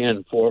actually took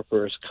in 4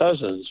 first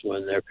cousins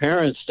when their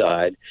parents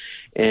died,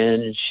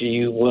 and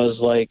she was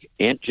like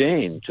Aunt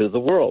Jane to the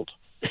world.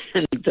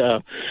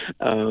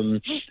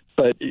 And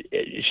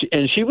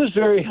she was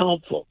very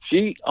helpful.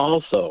 She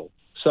also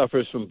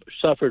suffered from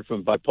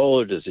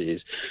bipolar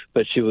disease,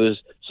 but she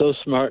was so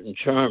smart and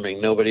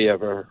charming, nobody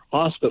ever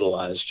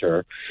hospitalized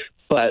her.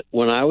 But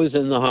when I was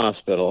in the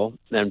hospital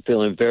and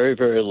feeling very,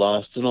 very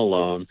lost and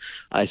alone,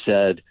 I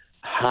said,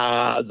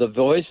 the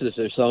voices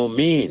are so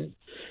mean.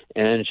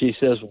 And she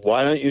says,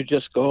 why don't you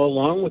just go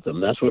along with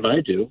them? That's what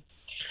I do.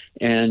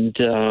 And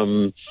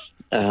then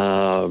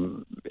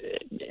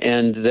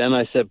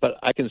I said, but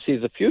I can see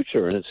the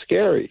future and it's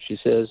scary. She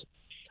says,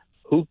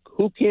 who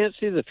can't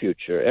see the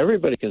future?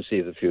 Everybody can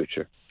see the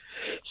future.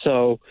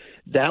 So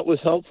that was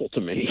helpful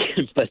to me.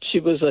 But she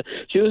was a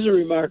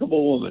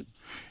remarkable woman.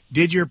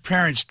 Did your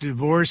parents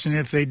divorce, and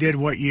if they did,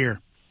 what year?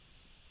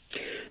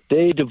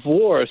 They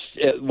divorced.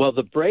 Well,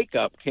 the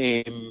breakup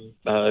came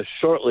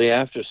shortly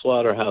after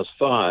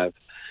Slaughterhouse-Five,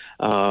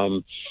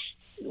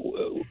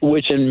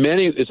 which in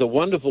many is a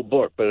wonderful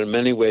book, but in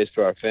many ways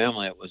for our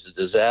family it was a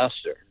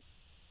disaster.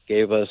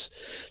 Gave us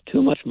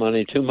too much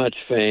money, too much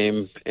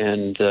fame,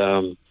 and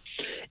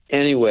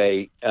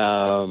anyway,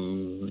 I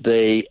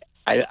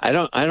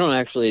don't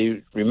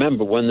actually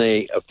remember when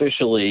they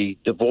officially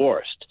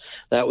divorced.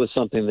 That was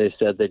something they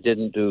said they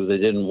didn't do, they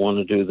didn't want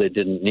to do, they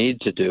didn't need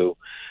to do.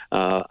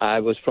 I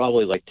was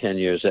probably like 10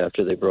 years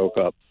after they broke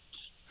up.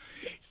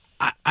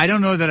 I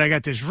don't know that I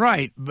got this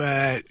right,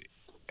 but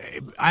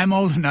I'm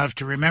old enough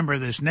to remember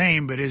this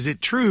name, but is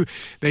it true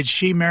that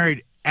she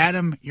married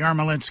Adam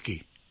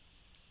Yarmolinsky?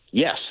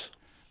 Yes.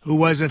 Who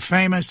was a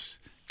famous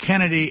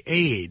Kennedy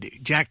aide,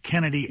 Jack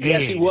Kennedy aide.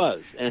 Yes, he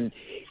was. And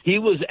he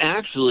was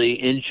actually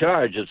in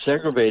charge of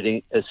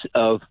segregating,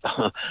 of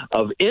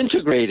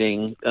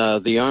integrating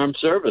the armed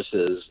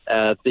services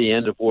at the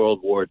end of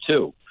World War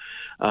II,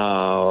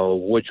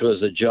 which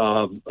was a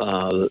job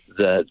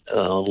that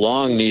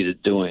long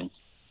needed doing.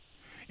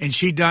 And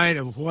she died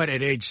of what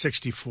at age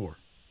 64?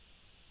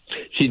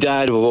 She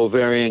died of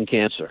ovarian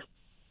cancer.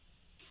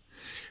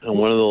 And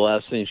one of the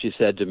last things she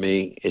said to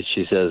me is,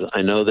 she says,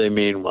 I know they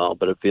mean well,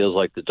 but it feels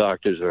like the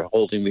doctors are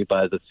holding me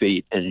by the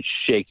feet and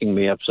shaking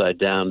me upside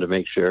down to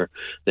make sure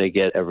they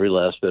get every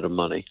last bit of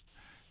money.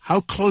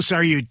 How close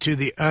are you to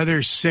the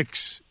other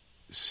 6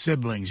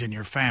 siblings in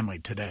your family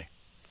today?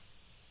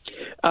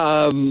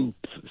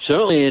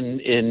 Certainly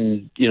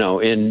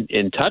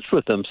in touch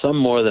with them, some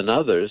more than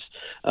others.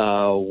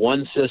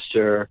 One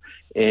sister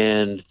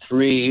and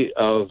 3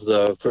 of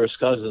the first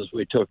cousins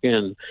we took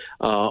in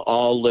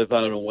all live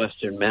out in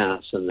Western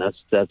Mass, and that's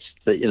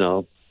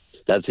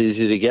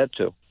easy to get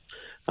to.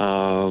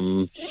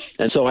 And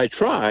so I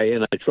try.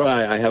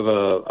 I have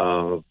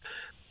a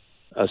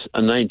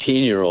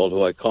 19-year-old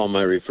who I call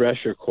my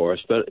refresher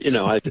course, but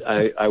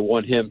I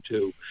want him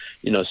to,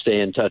 stay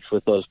in touch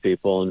with those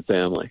people and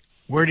family.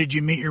 Where did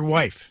you meet your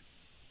wife?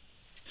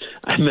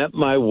 I met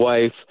my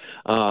wife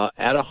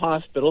at a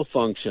hospital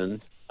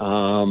function.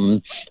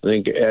 I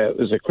think it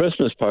was a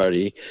Christmas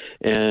party,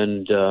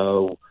 and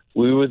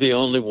we were the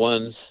only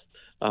ones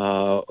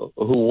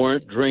who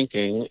weren't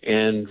drinking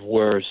and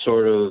were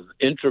sort of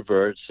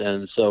introverts,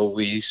 and so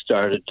we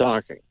started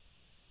talking.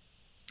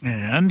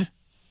 And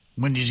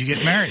when did you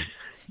get married?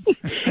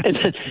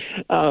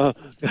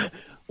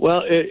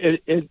 Well,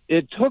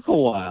 it took a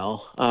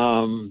while,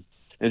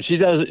 and she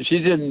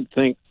didn't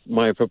think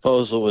my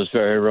proposal was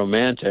very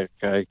romantic.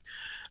 I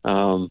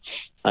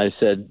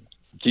said,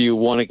 "Do you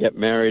want to get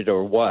married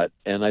or what?"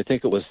 And I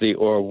think it was the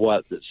 "or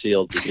what" that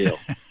sealed the deal.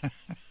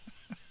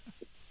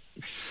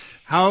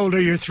 How old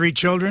are your 3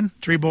 children?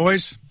 3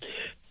 boys?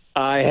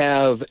 I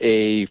have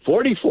a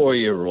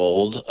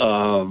 44-year-old,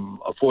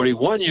 a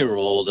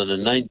 41-year-old, and a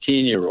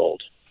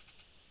 19-year-old.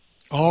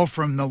 All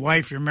from the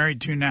wife you're married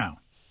to now?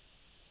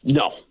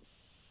 No.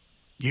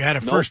 You had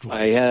a first one?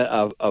 I had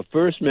a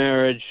first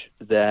marriage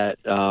that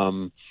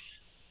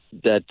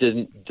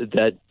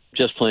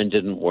just plain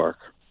didn't work.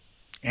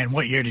 And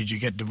what year did you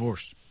get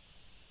divorced?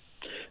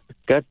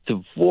 Got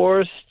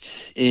divorced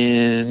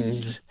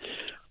in,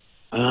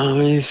 let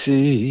me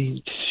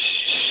see,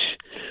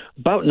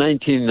 about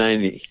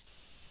 1990.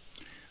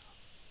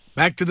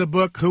 Back to the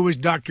book. Who was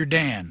Dr.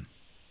 Dan?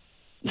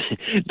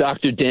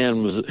 Dr.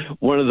 Dan was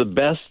one of the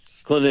best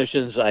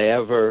clinicians I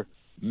ever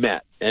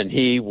met. And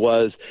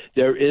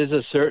there is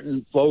a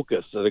certain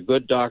focus that a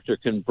good doctor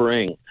can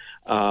bring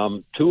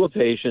to a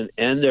patient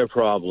and their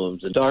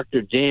problems. And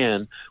Dr.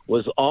 Dan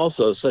was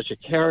also such a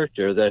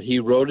character that he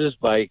rode his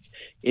bike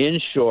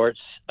in shorts,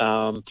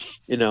 well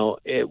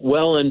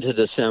into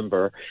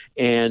December.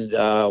 And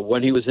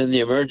when he was in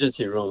the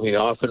emergency room, he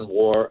often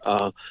wore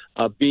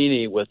a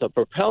beanie with a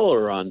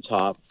propeller on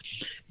top.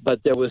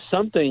 But there was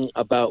something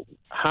about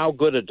how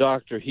good a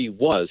doctor he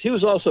was. He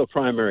was also a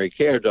primary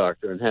care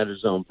doctor and had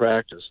his own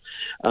practice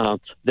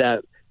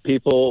that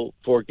people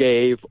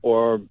forgave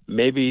or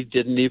maybe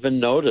didn't even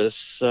notice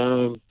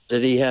that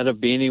he had a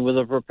beanie with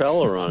a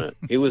propeller on it.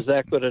 He was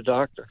that good a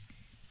doctor.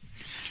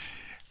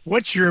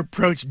 What's your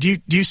approach? Do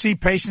you see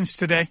patients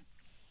today?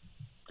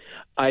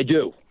 I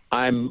do.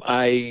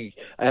 I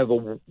have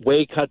a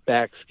way cut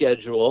back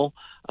schedule.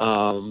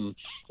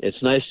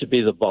 It's nice to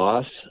be the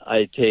boss.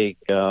 I take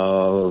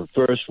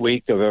first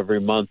week of every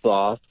month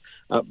off,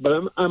 but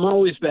I'm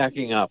always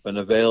backing up and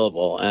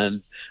available.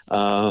 And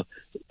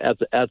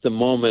at the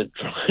moment,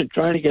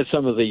 trying to get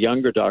some of the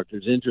younger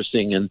doctors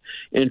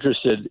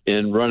interested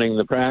in running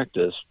the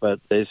practice, but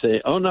they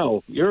say, "Oh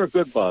no, you're a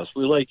good boss.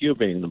 We like you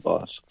being the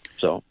boss."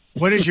 So,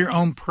 what is your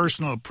own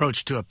personal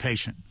approach to a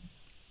patient?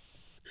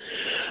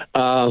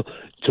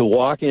 To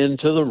walk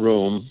into the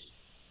room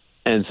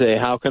and say,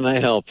 "How can I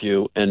help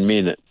you?" and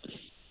mean it.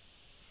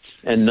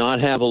 And not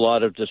have a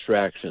lot of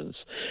distractions.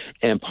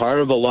 And part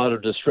of a lot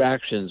of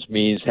distractions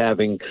means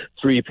having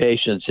 3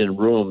 patients in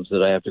rooms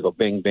that I have to go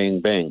bing,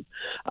 bing, bing.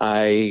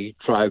 I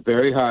try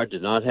very hard to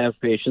not have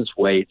patients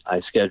wait.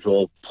 I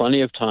schedule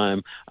plenty of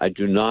time. I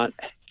do not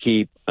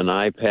keep an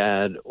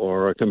iPad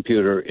or a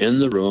computer in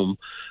the room,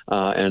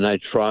 and I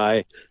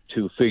try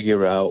to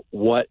figure out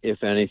what,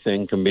 if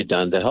anything, can be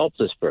done to help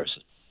this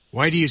person.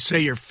 Why do you say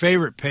your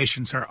favorite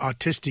patients are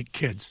autistic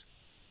kids?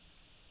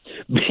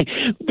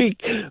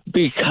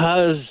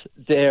 Because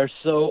they're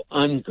so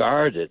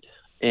unguarded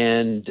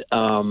and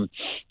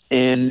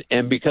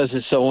because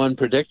it's so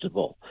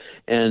unpredictable,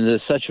 and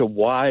there's such a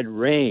wide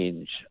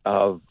range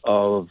of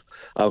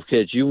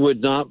kids. You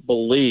would not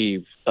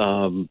believe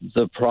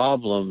the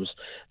problems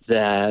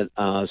that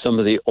some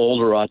of the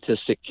older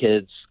autistic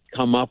kids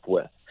come up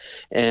with.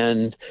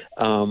 And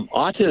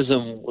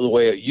autism, the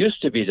way it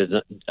used to be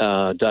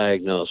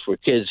diagnosed, were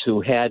kids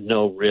who had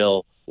no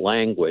real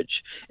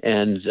language.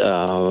 And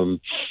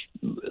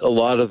a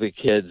lot of the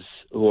kids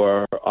who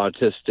are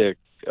autistic,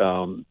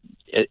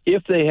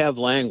 if they have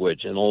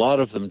language, and a lot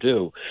of them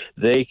do,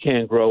 they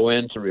can grow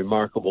into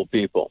remarkable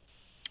people.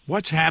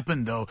 What's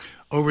happened, though,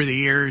 over the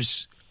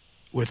years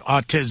with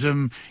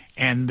autism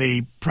and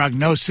the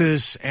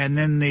prognosis and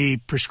then the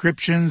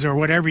prescriptions or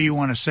whatever you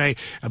want to say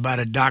about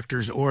a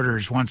doctor's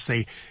orders once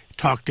they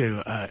talk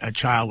to a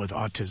child with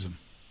autism?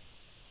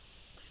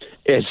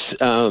 It's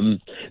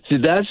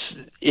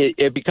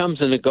it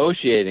becomes a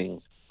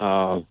negotiating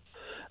thing.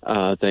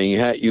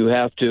 You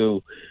have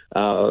to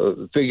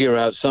figure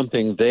out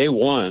something they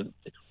want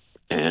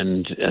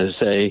and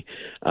say,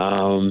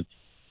 I'm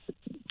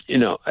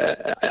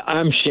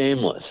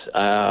shameless.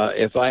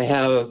 If I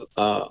have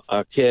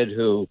a kid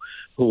who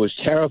was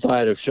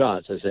terrified of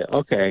shots, I say,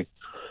 okay,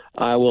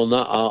 I will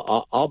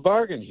not. I'll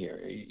bargain here.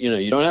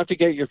 You don't have to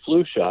get your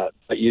flu shot,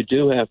 but you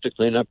do have to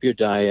clean up your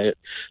diet,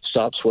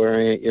 stop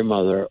swearing at your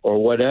mother,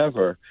 or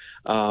whatever.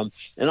 And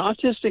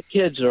autistic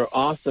kids are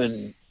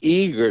often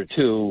eager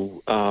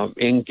to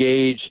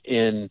engage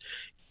in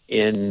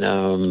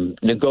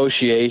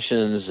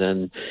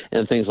negotiations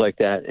and things like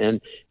that. And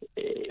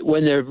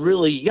when they're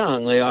really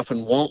young, they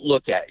often won't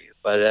look at you.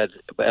 But as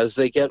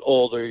they get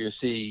older, you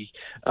see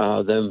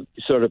them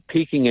sort of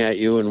peeking at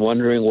you and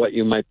wondering what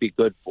you might be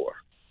good for.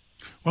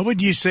 What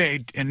would you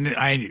say, and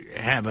I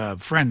have a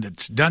friend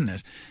that's done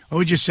this, what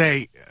would you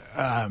say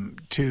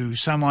to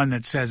someone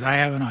that says, I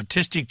have an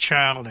autistic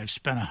child, I've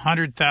spent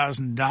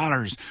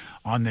 $100,000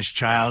 on this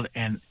child,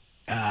 and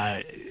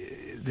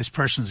this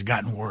person's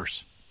gotten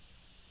worse?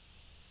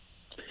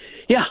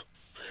 Yeah,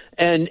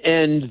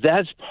 and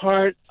that's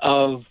part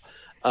of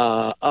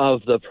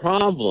the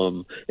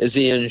problem is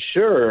the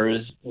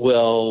insurers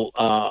will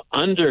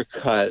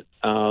undercut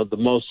the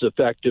most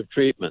effective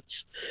treatments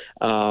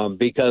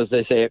because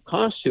they say it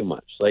costs too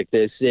much. Like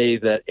they say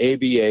that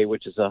ABA,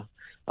 which is a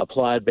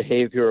applied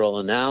behavioral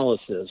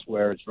analysis,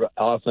 where it's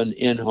often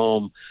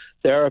in-home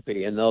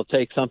therapy, and they'll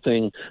take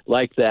something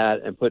like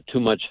that and put too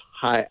much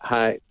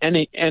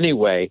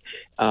anyway.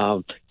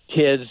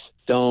 Kids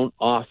don't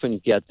often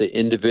get the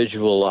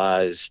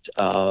individualized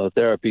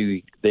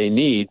therapy they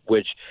need,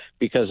 which,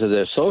 because of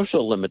their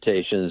social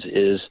limitations,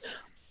 is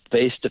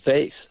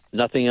face-to-face.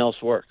 Nothing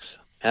else works.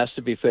 Has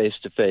to be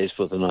face-to-face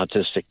with an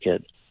autistic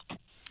kid.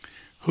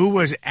 Who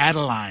was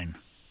Adeline?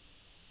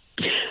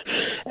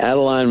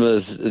 Adeline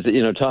was,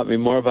 taught me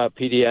more about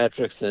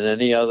pediatrics than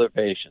any other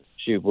patient.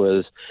 She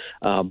was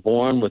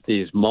born with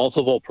these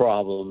multiple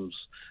problems,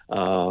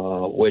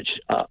 and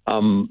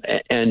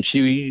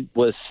she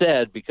was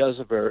said, because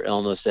of her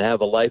illness, to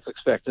have a life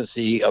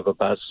expectancy of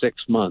about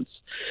 6 months.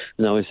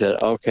 And then we said,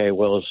 okay,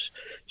 well,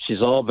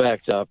 she's all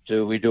backed up.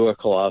 Do we do a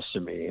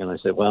colostomy? And I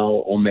said,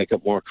 well, we'll make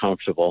it more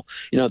comfortable.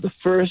 The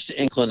first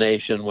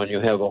inclination when you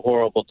have a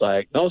horrible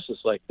diagnosis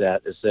like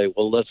that is say,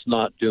 well, let's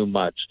not do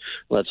much.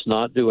 Let's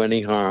not do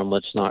any harm.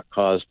 Let's not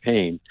cause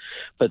pain.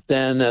 But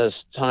then as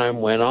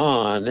time went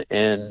on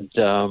and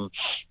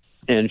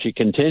she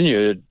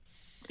continued,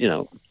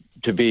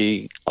 to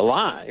be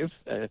alive,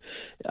 I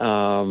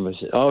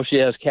said, she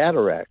has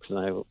cataracts.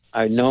 And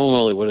I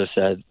normally would have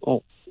said,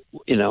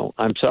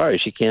 I'm sorry,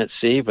 she can't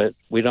see, but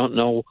we don't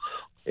know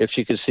if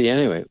she could see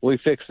anyway. We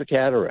fixed the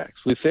cataracts.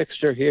 We fixed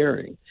her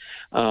hearing.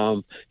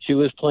 She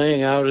was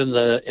playing out in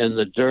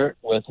the dirt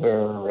with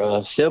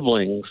her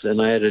siblings, and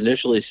I had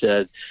initially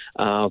said,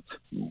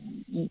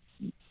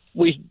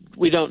 we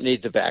don't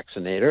need to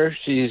vaccinate her.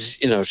 She's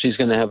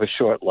going to have a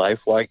short life.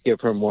 Why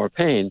give her more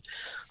pain?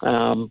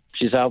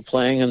 She's out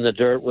playing in the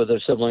dirt with her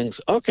siblings.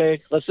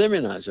 Okay, let's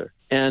immunize her.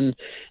 And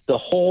the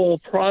whole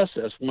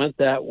process went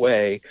that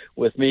way,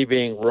 with me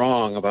being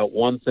wrong about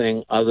one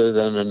thing other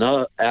than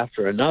another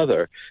after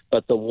another.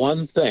 But the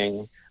one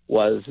thing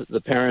was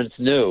the parents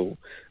knew.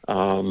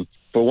 For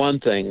one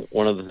thing,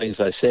 one of the things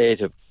I say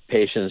to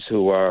patients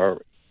who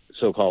are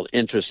so-called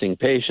interesting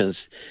patients,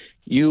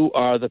 you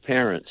are the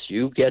parents.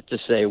 You get to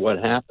say what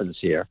happens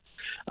here.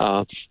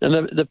 And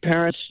the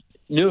parents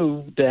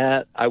knew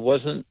that I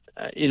wasn't,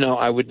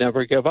 I would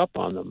never give up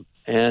on them.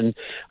 And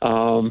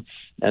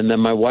then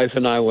my wife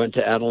and I went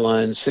to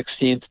Adeline's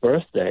 16th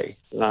birthday,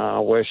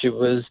 where she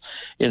was,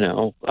 there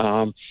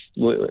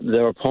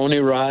were pony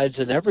rides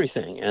and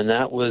everything. And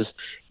that was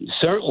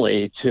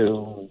certainly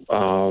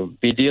to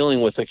be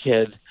dealing with a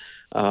kid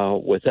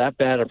with that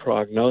bad a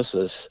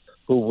prognosis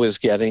who was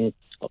getting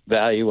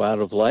value out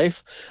of life.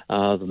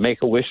 The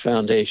Make-A-Wish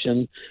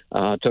Foundation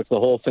took the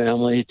whole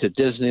family to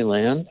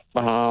Disneyland.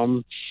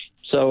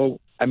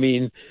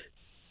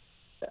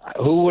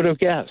 Who would have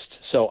guessed?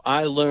 So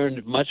I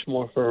learned much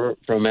more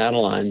from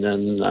Adeline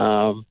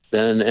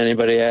than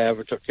anybody I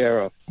ever took care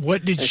of.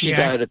 What did she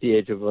died at the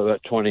age of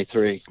about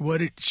 23. What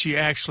did she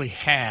actually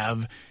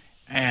have?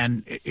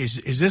 And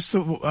is this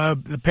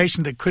the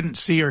patient that couldn't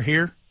see or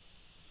hear?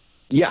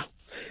 Yeah.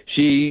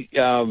 She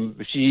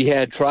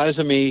had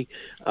trisomy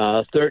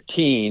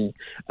 13,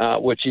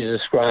 which is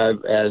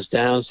described as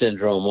Down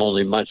syndrome,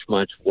 only much,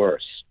 much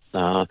worse.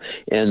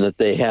 And that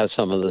they have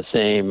some of the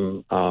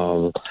same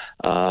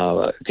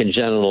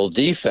congenital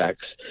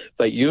defects,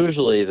 but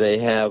usually they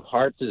have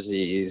heart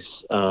disease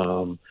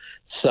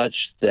such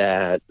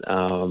that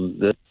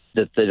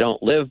that they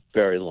don't live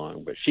very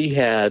long. But she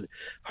had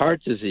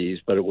heart disease,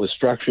 but it was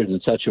structured in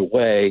such a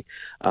way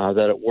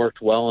that it worked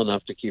well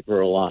enough to keep her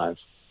alive.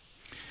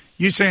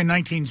 You say in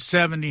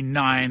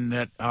 1979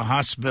 that a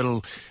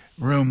hospital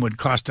room would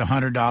cost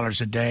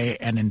 $100 a day,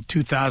 and in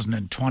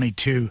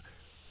 2022,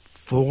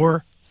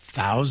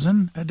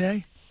 $4,000 a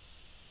day?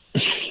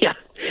 Yeah,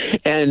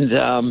 and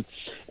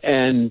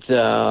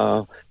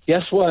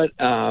guess what?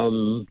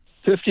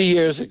 50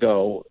 years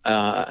ago,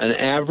 an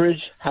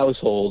average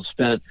household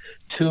spent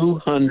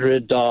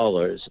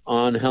 $200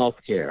 on health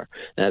care.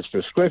 That's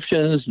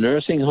prescriptions,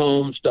 nursing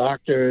homes,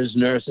 doctors,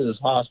 nurses,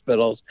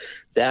 hospitals.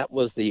 That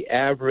was the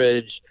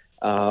average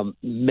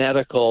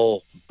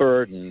medical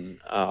burden,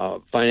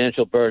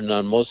 financial burden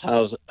on most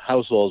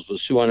households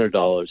was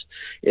 $200.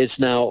 It's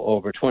now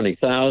over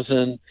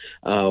 $20,000.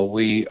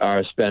 We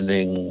are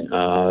spending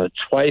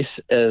twice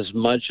as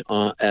much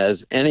as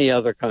any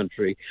other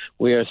country.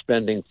 We are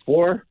spending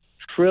 $4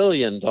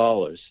 trillion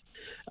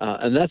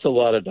And that's a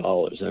lot of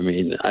dollars. I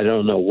mean, I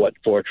don't know what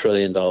 $4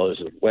 trillion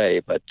would weigh,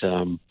 but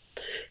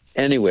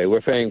anyway,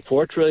 we're paying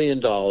 $4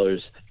 trillion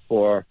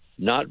for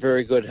not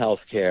very good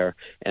health care,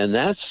 and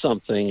that's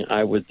something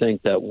I would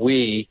think that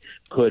we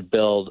could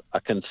build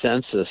a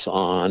consensus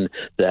on,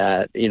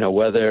 that,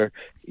 whether,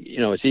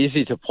 it's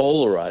easy to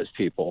polarize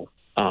people,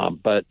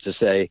 but to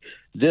say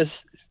this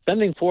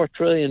spending $4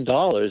 trillion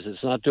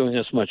is not doing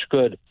us much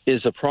good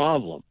is a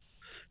problem.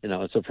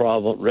 It's a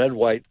problem, red,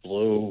 white,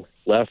 blue,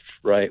 left,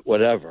 right,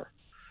 whatever.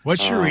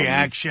 What's your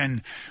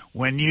reaction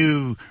when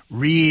you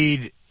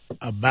read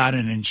about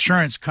an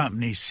insurance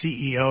company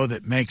CEO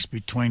that makes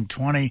between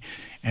 $20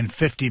 and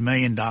 $50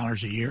 million a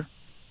year?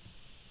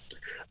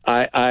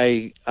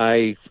 I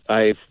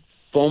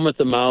foam at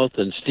the mouth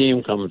and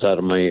steam comes out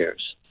of my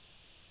ears.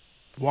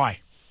 Why?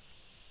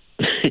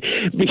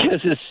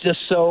 Because it's just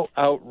so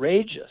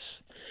outrageous.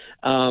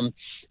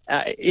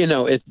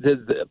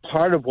 The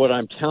part of what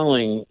I'm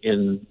telling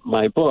in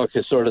my book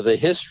is sort of the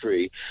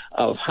history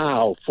of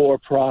how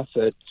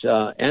for-profit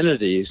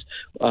entities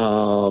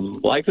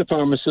like the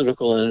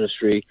pharmaceutical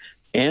industry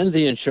and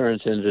the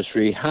insurance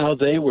industry, how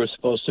they were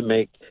supposed to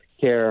make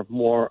care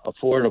more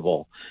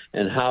affordable,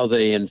 and how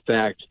they, in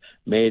fact,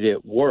 made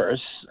it worse,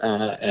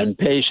 and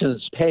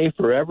patients pay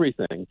for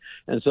everything.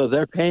 And so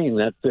they're paying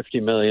that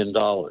 $50 million.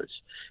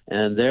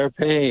 And they're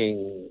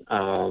paying,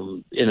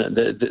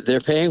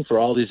 they're paying for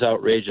all these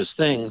outrageous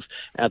things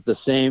at the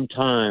same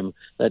time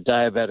that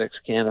diabetics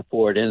can't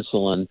afford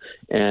insulin,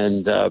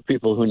 and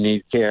people who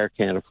need care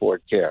can't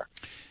afford care.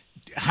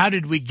 How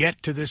did we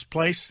get to this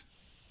place?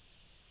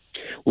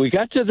 We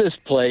got to this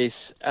place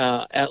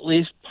at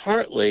least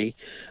partly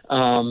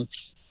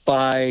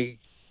by.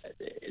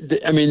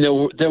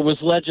 There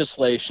was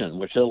legislation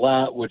which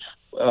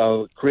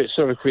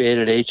sort of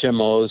created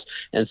HMOs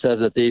and said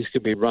that these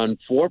could be run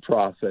for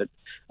profit,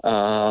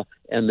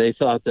 and they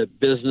thought that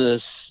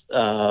business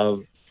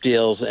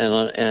deals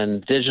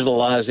and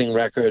digitalizing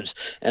records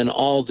and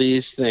all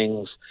these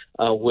things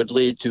would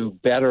lead to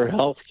better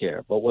health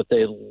care. But what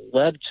they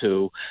led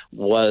to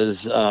was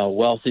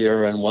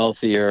wealthier and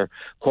wealthier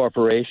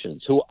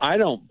corporations, who I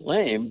don't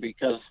blame,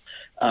 because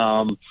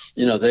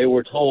they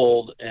were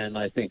told, and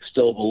I think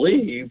still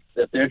believe,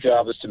 that their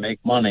job is to make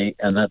money,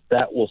 and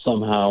that will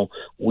somehow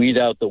weed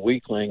out the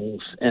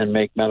weaklings and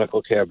make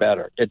medical care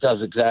better. It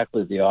does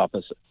exactly the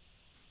opposite.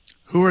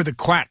 Who are the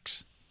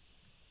quacks?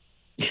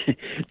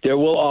 There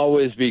will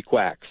always be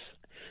quacks.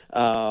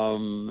 I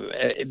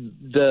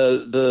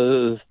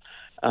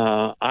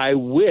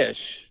wish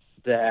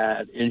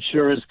that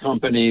insurance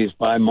companies,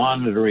 by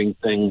monitoring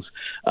things,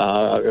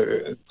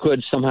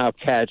 could somehow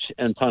catch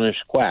and punish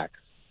quacks.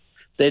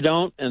 They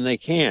don't, and they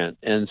can't.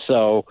 And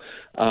so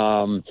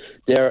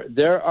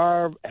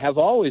there have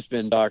always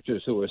been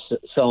doctors who are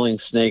selling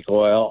snake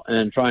oil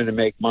and trying to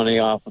make money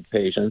off of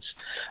patients,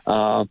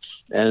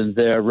 and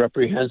they're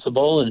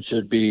reprehensible and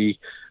should be,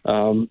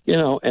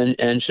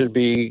 and should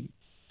be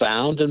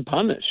found and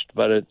punished.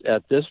 But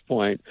at this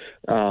point,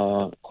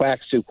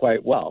 quacks do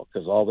quite well,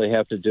 because all they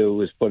have to do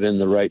is put in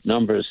the right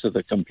numbers to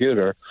the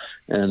computer,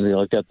 and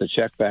they'll get the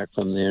check back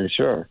from the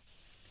insurer.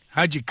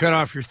 How'd you cut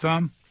off your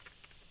thumb?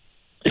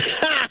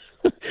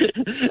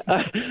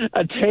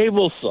 A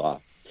table saw,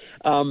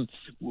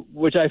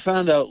 which I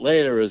found out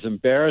later is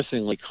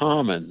embarrassingly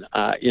common.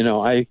 I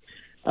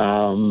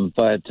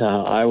had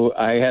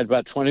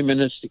about 20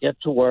 minutes to get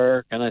to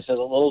work, and I said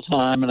a little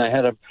time, and I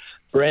had a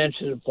branch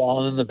that had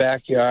fallen in the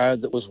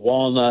backyard that was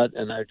walnut,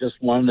 and I just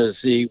wanted to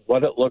see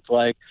what it looked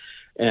like.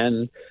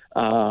 And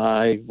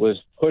I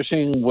was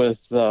pushing with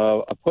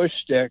a push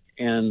stick,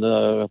 and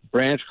the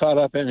branch caught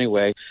up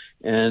anyway,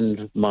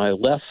 and my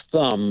left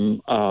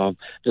thumb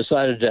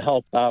decided to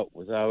help out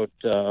without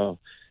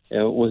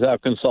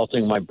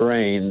consulting my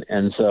brain,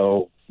 and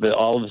so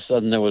all of a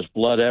sudden there was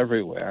blood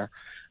everywhere.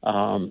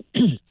 And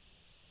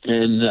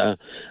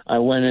I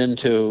went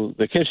into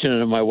the kitchen,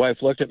 and my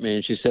wife looked at me,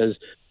 and she says,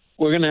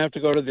 "We're going to have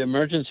to go to the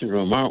emergency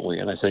room, aren't we?"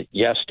 And I said,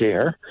 "Yes,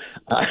 dear.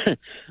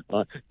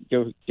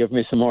 Give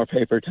me some more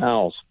paper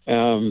towels."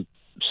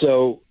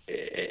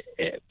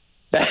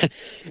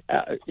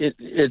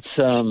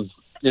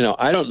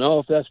 I don't know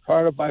if that's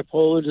part of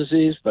bipolar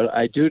disease, but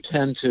I do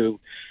tend to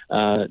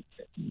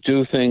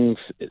do things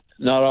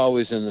not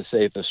always in the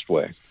safest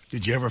way.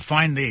 Did you ever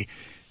find the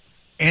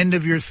end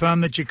of your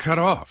thumb that you cut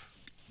off?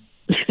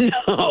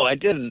 No, I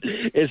didn't.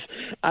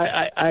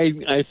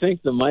 I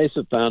think the mice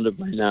have found it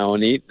by now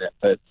and eaten it,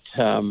 but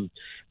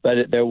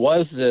there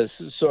was this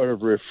sort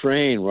of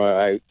refrain where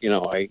I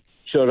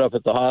showed up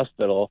at the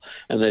hospital,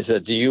 and they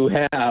said, "Do you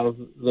have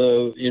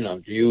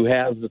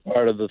the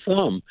part of the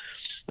thumb?"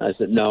 I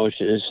said, "No."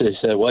 She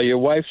said, "Well, your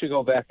wife should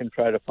go back and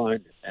try to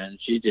find it." And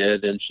she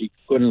did, and she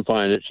couldn't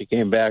find it. She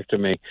came back to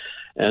me.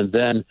 And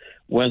then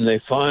when they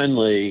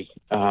finally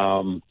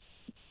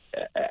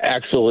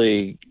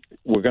actually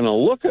were going to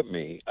look at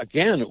me.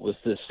 Again, it was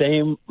the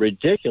same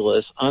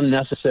ridiculous,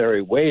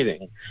 unnecessary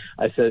waiting.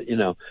 I said,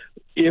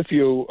 if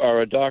you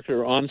are a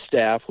doctor on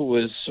staff who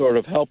has sort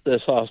of helped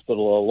this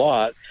hospital a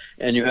lot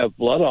and you have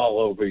blood all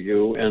over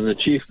you and the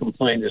chief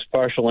complaint is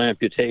partial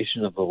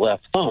amputation of the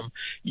left thumb,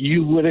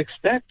 you would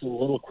expect a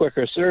little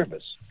quicker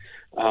service.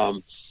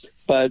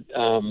 But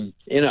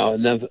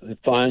and then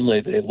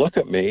finally they look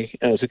at me,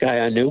 and it was a guy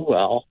I knew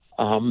well,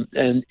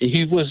 and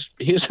he's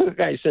the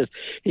guy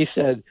he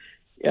said,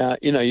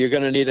 you're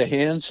going to need a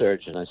hand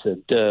surgeon. I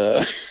said,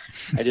 duh.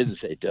 I didn't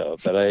say duh,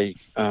 but I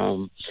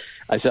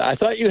said, I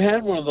thought you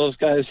had one of those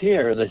guys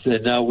here. And they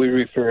said, no, we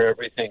refer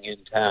everything in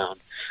town.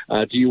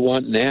 Do you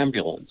want an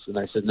ambulance? And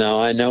I said,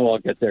 no, I know I'll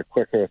get there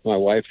quicker if my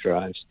wife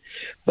drives.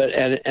 But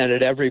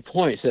at every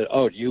point, he said,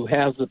 oh, do you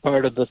have the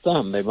part of the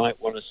thumb? They might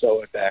want to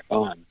sew it back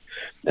on.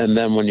 And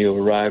then when you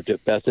arrived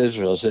at Beth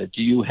Israel, I said,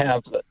 do you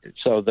have the...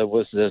 So there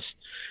was this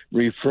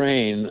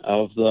refrain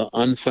of the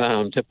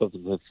unfound tip of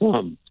the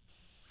thumb.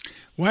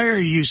 Why are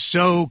you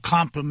so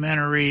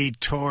complimentary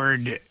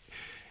toward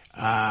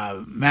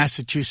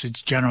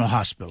Massachusetts General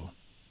Hospital?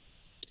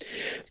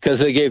 Because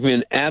they gave me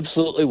an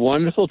absolutely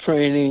wonderful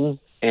training,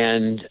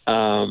 and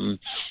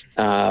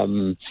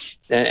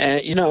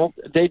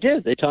they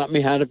did. They taught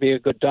me how to be a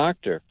good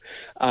doctor.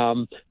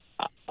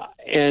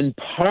 And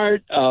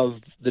part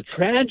of the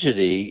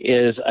tragedy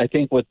is, I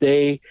think, with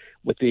the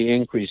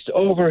increased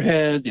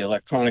overhead, the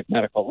electronic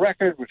medical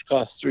record, which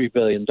costs $3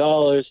 billion,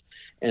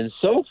 and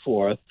so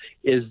forth,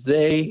 is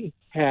they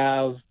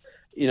have,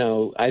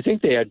 I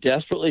think they are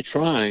desperately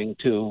trying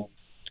to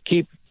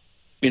keep,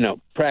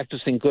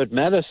 practicing good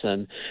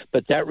medicine,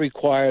 but that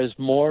requires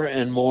more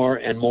and more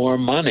and more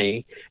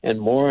money and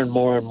more and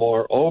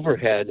more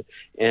overhead.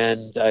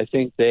 And I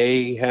think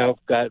they have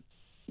got,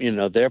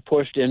 they're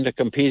pushed into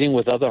competing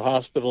with other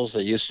hospitals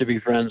they used to be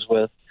friends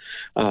with.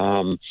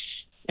 So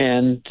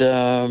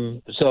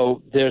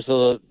there's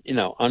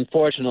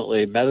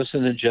unfortunately,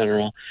 medicine in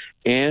general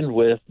and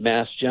with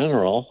Mass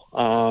General,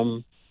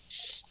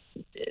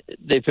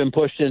 they've been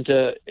pushed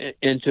into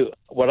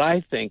what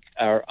I think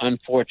are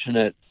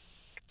unfortunate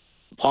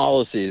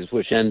policies,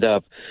 which end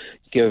up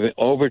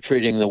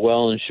over-treating the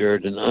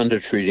well-insured and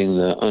under-treating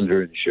the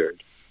underinsured.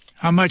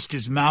 How much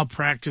does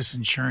malpractice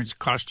insurance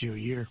cost you a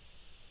year?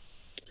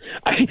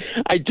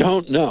 I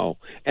don't know,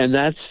 and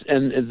that's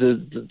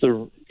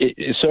there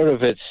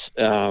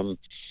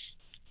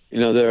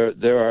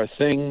are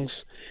things.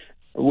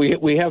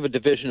 We have a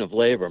division of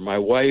labor. My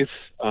wife,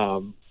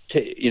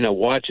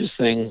 watches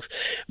things,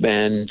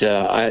 and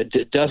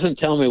doesn't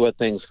tell me what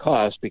things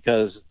cost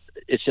because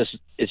it's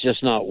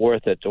just not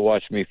worth it to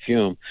watch me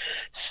fume.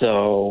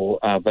 So,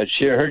 but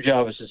her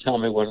job is to tell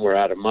me when we're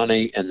out of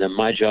money, and then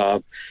my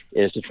job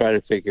is to try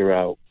to figure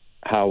out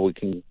how we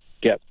can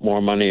get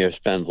more money or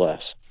spend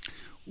less.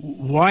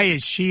 Why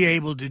is she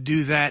able to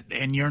do that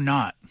and you're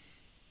not?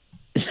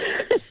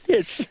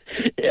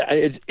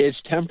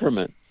 It's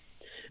temperament.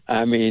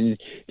 I mean,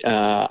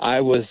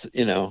 I'm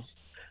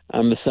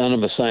the son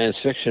of a science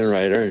fiction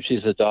writer, and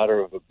she's the daughter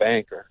of a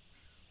banker.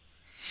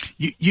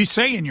 You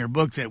say in your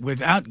book that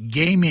without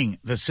gaming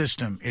the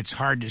system, it's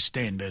hard to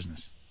stay in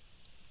business.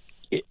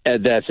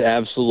 That's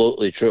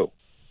absolutely true.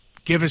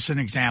 Give us an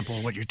example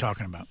of what you're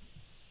talking about.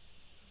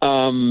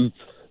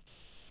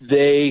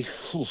 They'll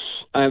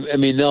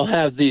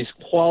have these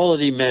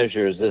quality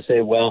measures. They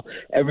say, well,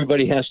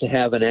 everybody has to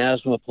have an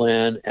asthma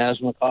plan.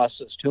 Asthma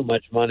costs us too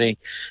much money.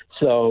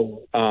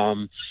 So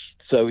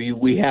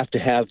we have to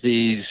have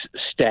these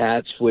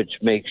stats which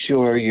make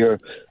sure your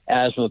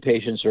asthma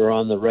patients are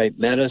on the right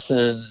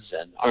medicines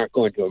and aren't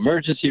going to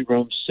emergency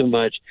rooms too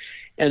much.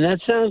 And that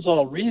sounds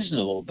all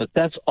reasonable, but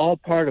that's all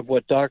part of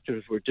what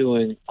doctors were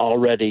doing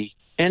already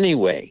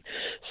anyway.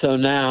 So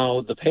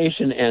now the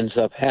patient ends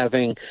up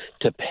having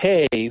to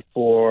pay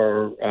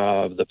for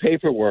the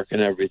paperwork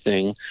and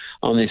everything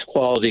on these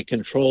quality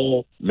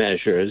control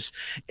measures.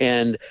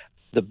 And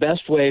the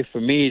best way for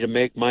me to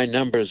make my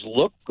numbers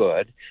look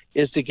good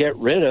is to get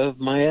rid of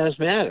my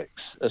asthmatics,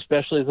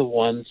 especially the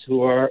ones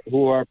who are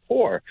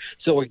poor.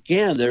 So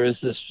again, there is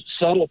this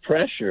subtle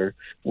pressure,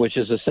 which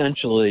is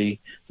essentially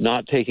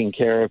not taking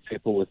care of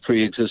people with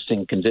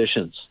pre-existing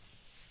conditions.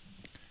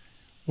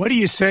 What do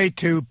you say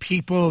to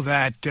people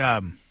that,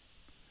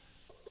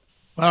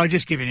 I'll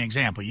just give you an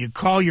example. You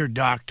call your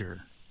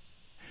doctor,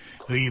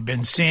 who you've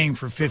been seeing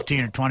for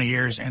 15 or 20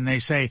 years, and they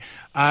say,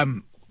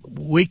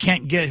 we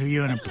can't get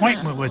you an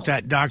appointment with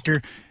that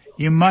doctor.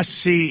 You must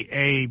see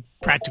a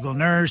practical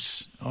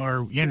nurse,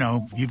 or,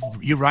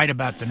 you write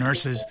about the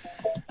nurses.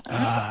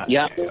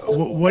 Yeah.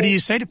 What do you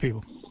say to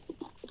people?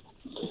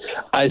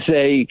 I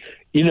say,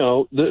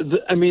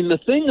 the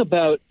thing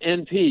about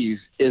NPs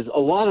is a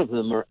lot of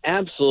them are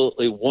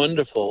absolutely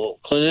wonderful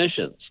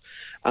clinicians.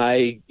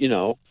 I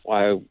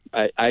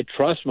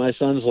trust my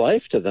son's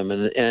life to them,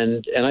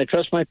 and I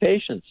trust my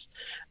patients.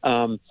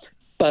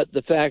 But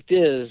the fact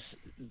is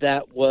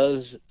that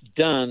was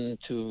done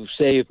to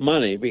save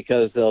money,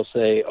 because they'll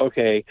say,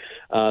 okay,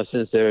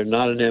 since they're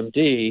not an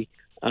MD,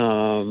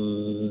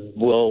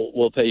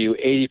 we'll pay you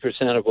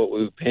 80% of what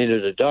we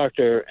painted a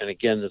doctor. And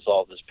again, there's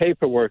all this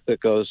paperwork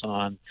that goes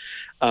on.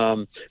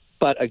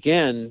 But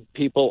again,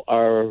 people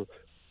are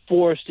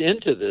forced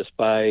into this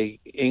by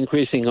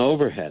increasing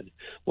overhead.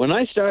 When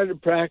I started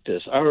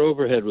practice, our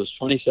overhead was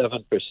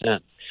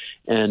 27%,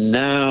 and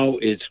now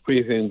it's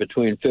creeping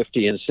between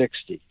 50 and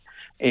 60.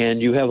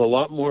 And you have a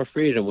lot more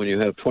freedom when you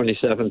have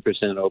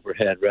 27%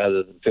 overhead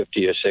rather than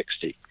 50 or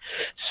 60.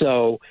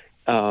 So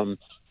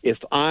if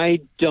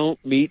I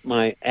don't meet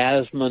my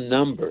asthma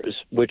numbers,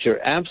 which are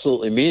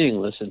absolutely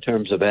meaningless in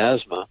terms of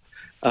asthma,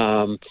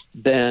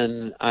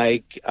 then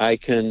I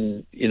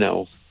can,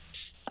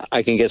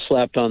 I can get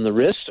slapped on the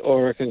wrist,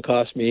 or it can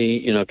cost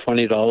me,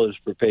 $20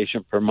 per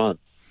patient per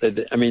month.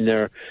 I mean,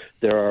 there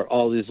are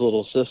all these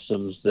little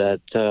systems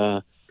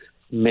that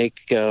make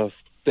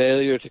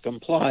failure to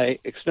comply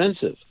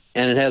expensive,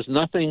 and it has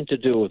nothing to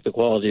do with the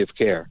quality of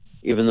care,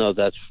 even though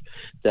that's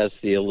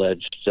the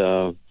alleged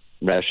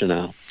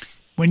rationale.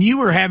 When you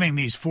were having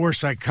these 4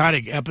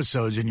 psychotic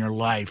episodes in your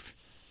life,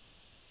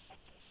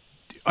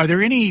 are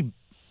there any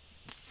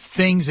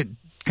things that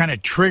kind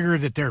of trigger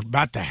that they're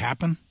about to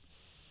happen?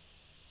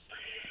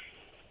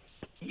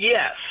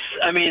 Yes.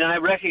 I mean, I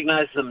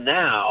recognize them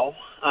now.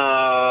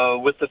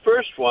 With the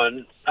first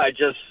one, I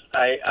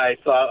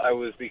thought I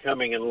was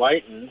becoming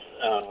enlightened.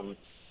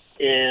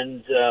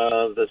 And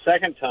the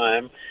second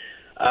time,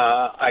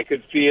 I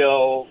could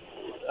feel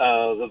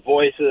the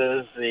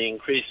voices, the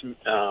increased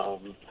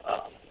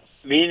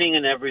meaning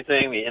in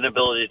everything, the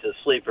inability to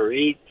sleep or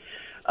eat.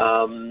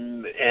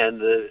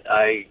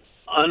 I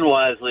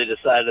unwisely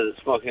decided that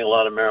smoking a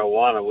lot of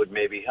marijuana would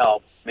maybe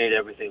help, made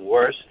everything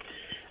worse.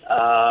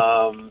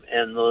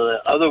 And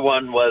the other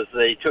one was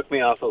they took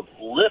me off of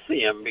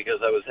lithium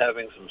because I was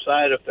having some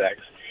side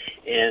effects.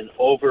 And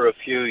over a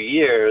few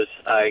years,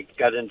 I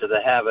got into the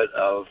habit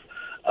of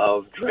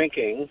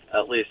drinking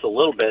at least a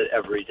little bit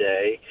every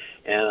day.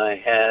 And I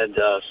had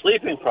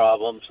sleeping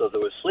problems, so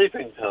there were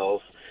sleeping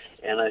pills.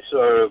 And I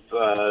sort of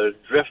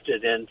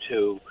drifted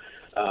into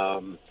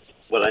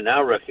what I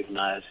now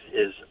recognize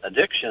is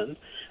addiction.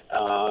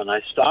 And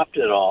I stopped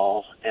it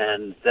all,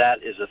 and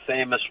that is a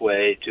famous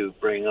way to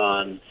bring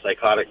on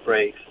psychotic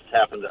breaks. It's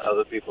happened to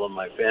other people in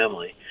my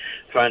family,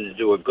 trying to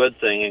do a good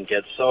thing and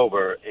get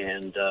sober,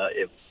 and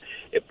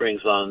it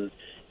brings on,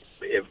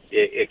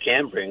 it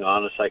can bring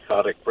on a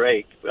psychotic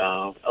break,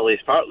 at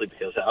least partly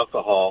because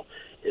alcohol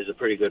is a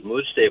pretty good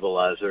mood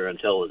stabilizer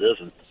until it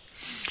isn't.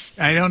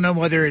 I don't know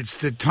whether it's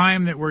the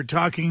time that we're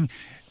talking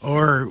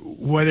or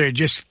whether it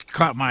just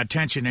caught my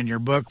attention in your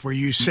book where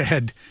you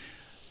said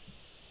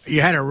you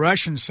had a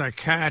Russian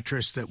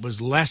psychiatrist that was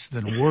less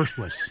than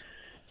worthless.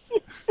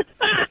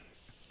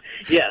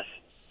 Yes.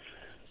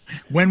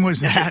 When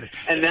was that?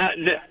 And now,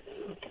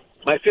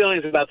 my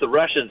feelings about the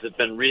Russians have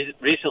been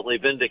recently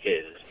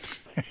vindicated.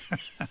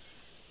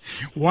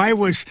 Why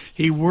was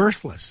he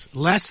worthless,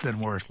 less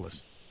than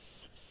worthless?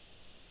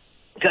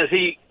 Because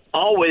he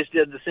always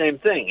did the same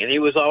thing, and he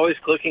was always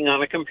clicking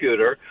on a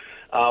computer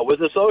with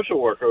a social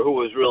worker who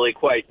was really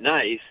quite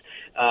nice.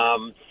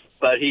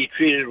 But he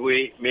treated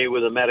me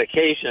with a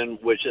medication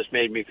which just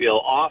made me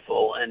feel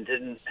awful and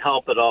didn't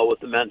help at all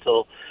with the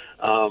mental,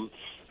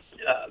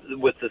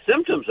 with the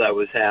symptoms I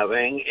was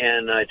having.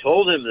 And I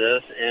told him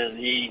this, and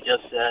he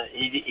just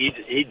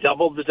he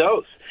doubled the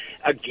dose.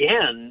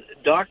 Again,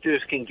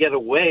 doctors can get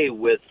away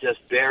with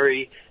just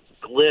very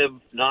glib,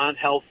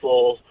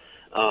 non-helpful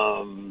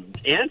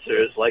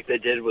answers, like they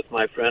did with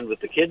my friend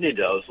with the kidney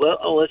dose.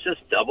 Let's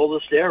just double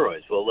the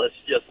steroids. Well, let's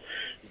just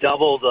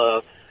double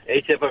the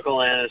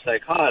atypical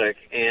antipsychotic,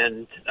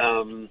 and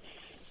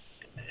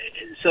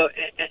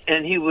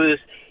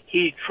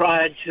he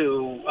tried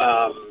to.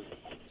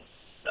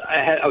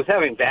 I was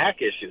having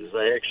back issues.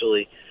 I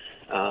actually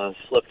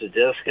slipped a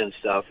disc and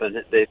stuff,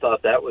 and they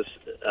thought that was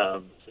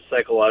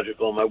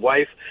psychological. My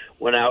wife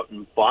went out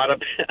and bought a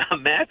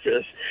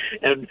mattress,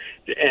 and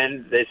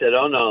they said,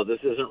 "Oh no, this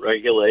isn't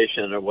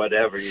regulation or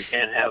whatever. You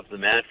can't have the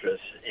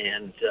mattress."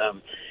 And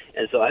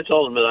so I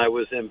told them that I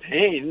was in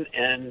pain,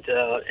 and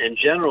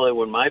generally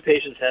when my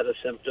patients had a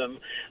symptom,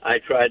 I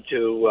tried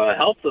to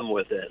help them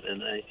with it.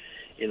 And I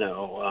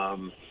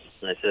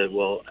said,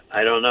 well,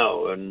 I don't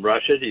know. In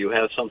Russia, do you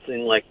have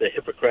something like the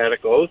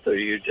Hippocratic Oath, or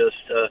you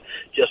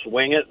just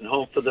wing it and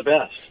hope for the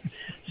best?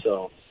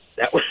 So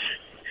that was,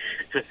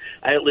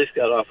 I at least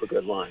got off a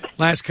good line.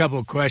 Last couple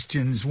of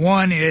questions.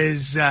 One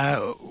is,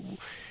 are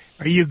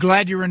you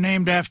glad you were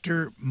named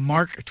after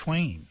Mark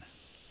Twain?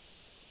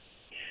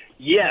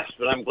 Yes,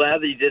 but I'm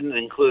glad that you didn't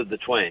include the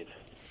Twain.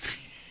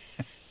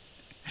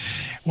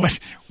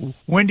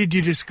 When did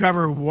you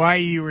discover why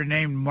you were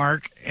named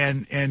Mark,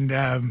 and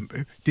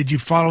did you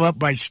follow up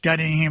by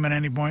studying him at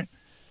any point?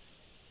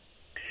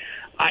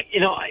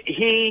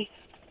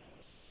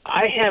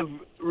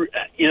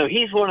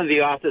 He's one of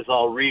the authors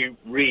I'll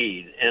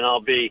reread, and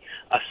I'll be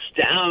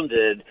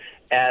astounded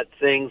at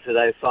things that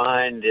I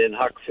find in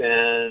Huck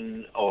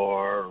Finn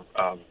or.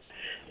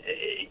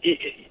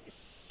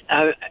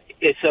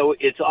 So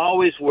it's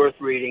always worth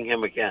reading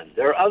him again.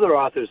 There are other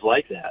authors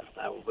like that,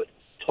 but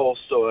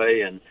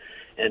Tolstoy and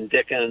and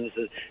Dickens.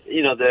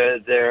 You know,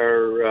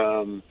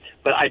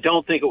 but I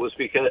don't think it was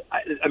because,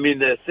 I mean,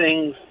 the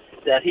things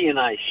that he and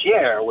I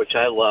share, which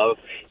I love,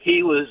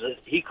 he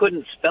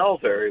couldn't spell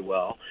very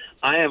well.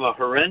 I am a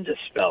horrendous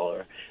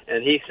speller,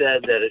 and he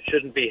said that it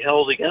shouldn't be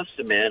held against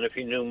a man if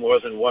he knew more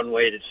than one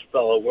way to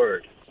spell a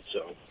word.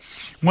 So,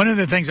 one of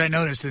the things I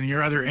noticed in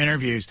your other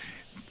interviews,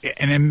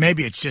 and then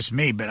maybe it's just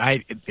me, but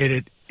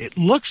it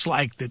looks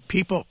like that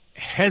people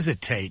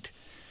hesitate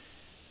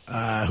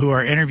who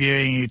are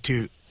interviewing you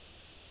to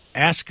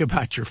ask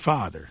about your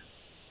father.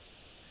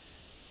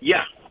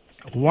 Yeah.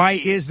 Why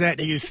is that,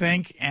 do you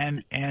think?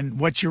 And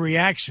what's your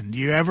reaction? Do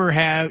you ever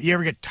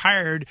get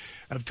tired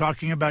of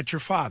talking about your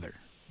father?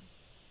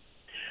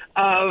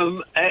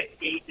 I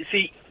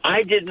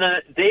did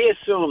not. They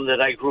assume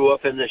that I grew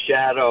up in the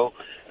shadow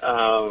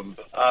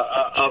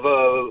of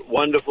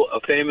a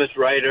famous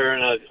writer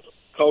and a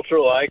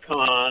cultural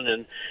icon,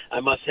 and I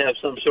must have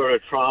some sort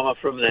of trauma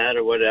from that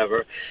or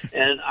whatever.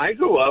 And I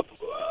grew up,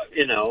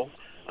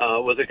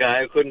 with a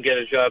guy who couldn't get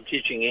a job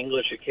teaching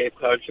English at Cape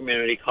Cod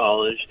Community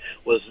College,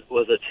 was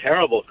a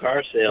terrible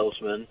car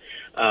salesman,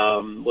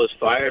 was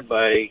fired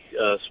by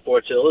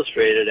Sports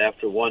Illustrated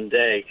after one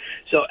day.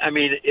 So, I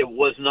mean, it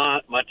was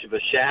not much of a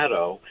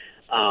shadow.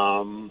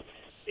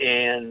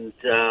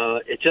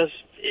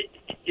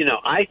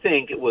 I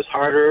think it was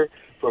harder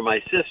for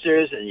my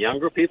sisters and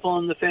younger people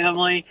in the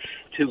family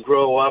to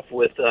grow up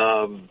with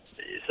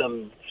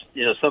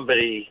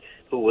somebody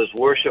who was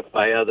worshipped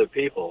by other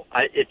people.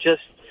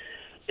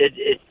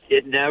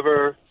 It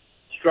never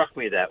struck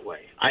me that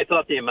way. I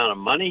thought the amount of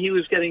money he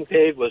was getting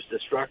paid was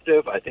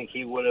destructive. I think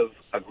he would have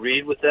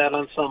agreed with that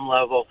on some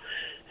level.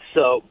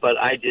 So, but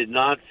I did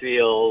not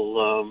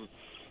feel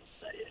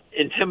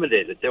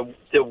intimidated.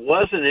 There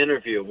was an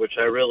interview which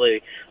I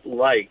really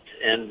liked,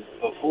 and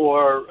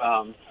before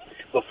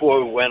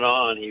we went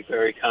on, he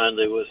very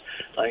kindly was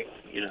like,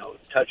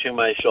 touching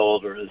my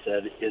shoulder and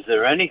said, "Is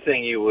there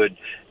anything you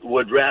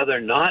would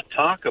rather not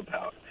talk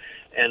about?"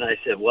 And I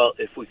said, well,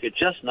 if we could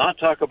just not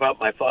talk about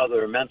my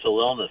father or mental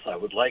illness, I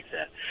would like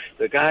that.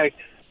 The guy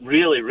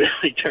really,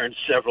 really turned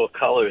several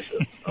colors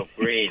of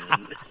green.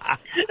 And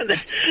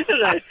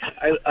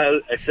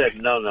I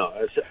said, no,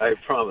 I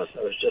promise,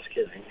 I was just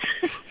kidding.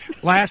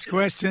 Last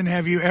question.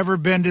 Have you ever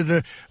been to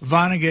the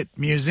Vonnegut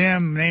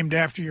Museum named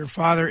after your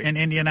father in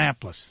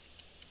Indianapolis?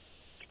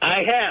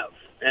 I have.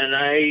 And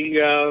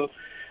I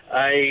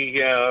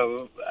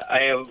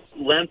have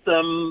lent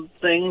them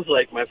things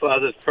like my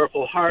father's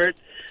Purple Heart,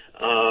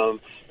 a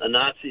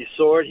Nazi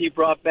sword he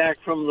brought back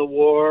from the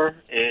war,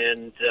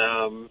 and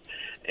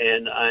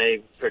I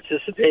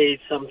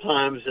participate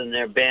sometimes in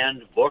their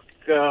banned book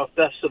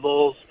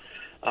festivals.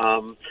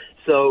 And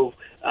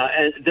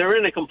they're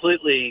in a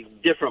completely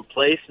different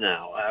place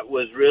now. It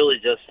was really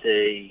just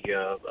a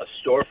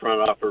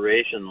storefront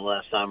operation the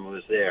last time I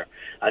was there.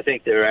 I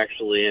think they're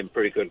actually in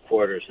pretty good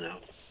quarters now.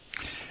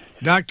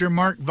 Dr.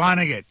 Mark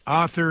Vonnegut,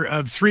 author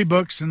of 3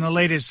 books, and the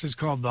latest is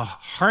called The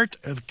Heart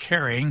of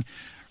Caring,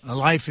 A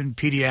Life in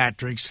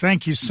Pediatrics.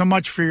 Thank you so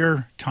much for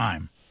your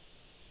time.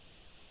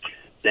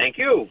 Thank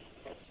you.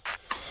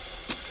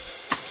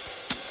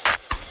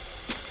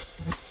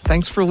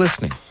 Thanks for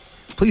listening.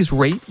 Please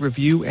rate,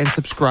 review, and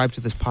subscribe to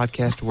this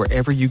podcast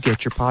wherever you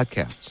get your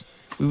podcasts.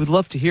 We would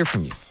love to hear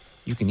from you.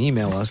 You can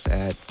email us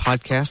at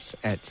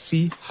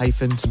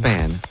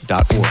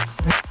podcasts@c-span.org.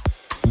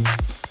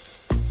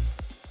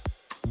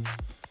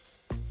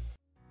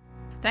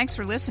 Thanks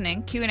for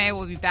listening. Q&A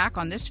will be back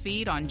on this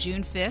feed on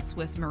June 5th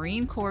with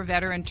Marine Corps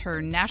veteran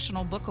turned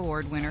National Book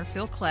Award winner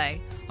Phil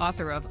Clay,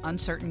 author of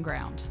Uncertain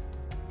Ground.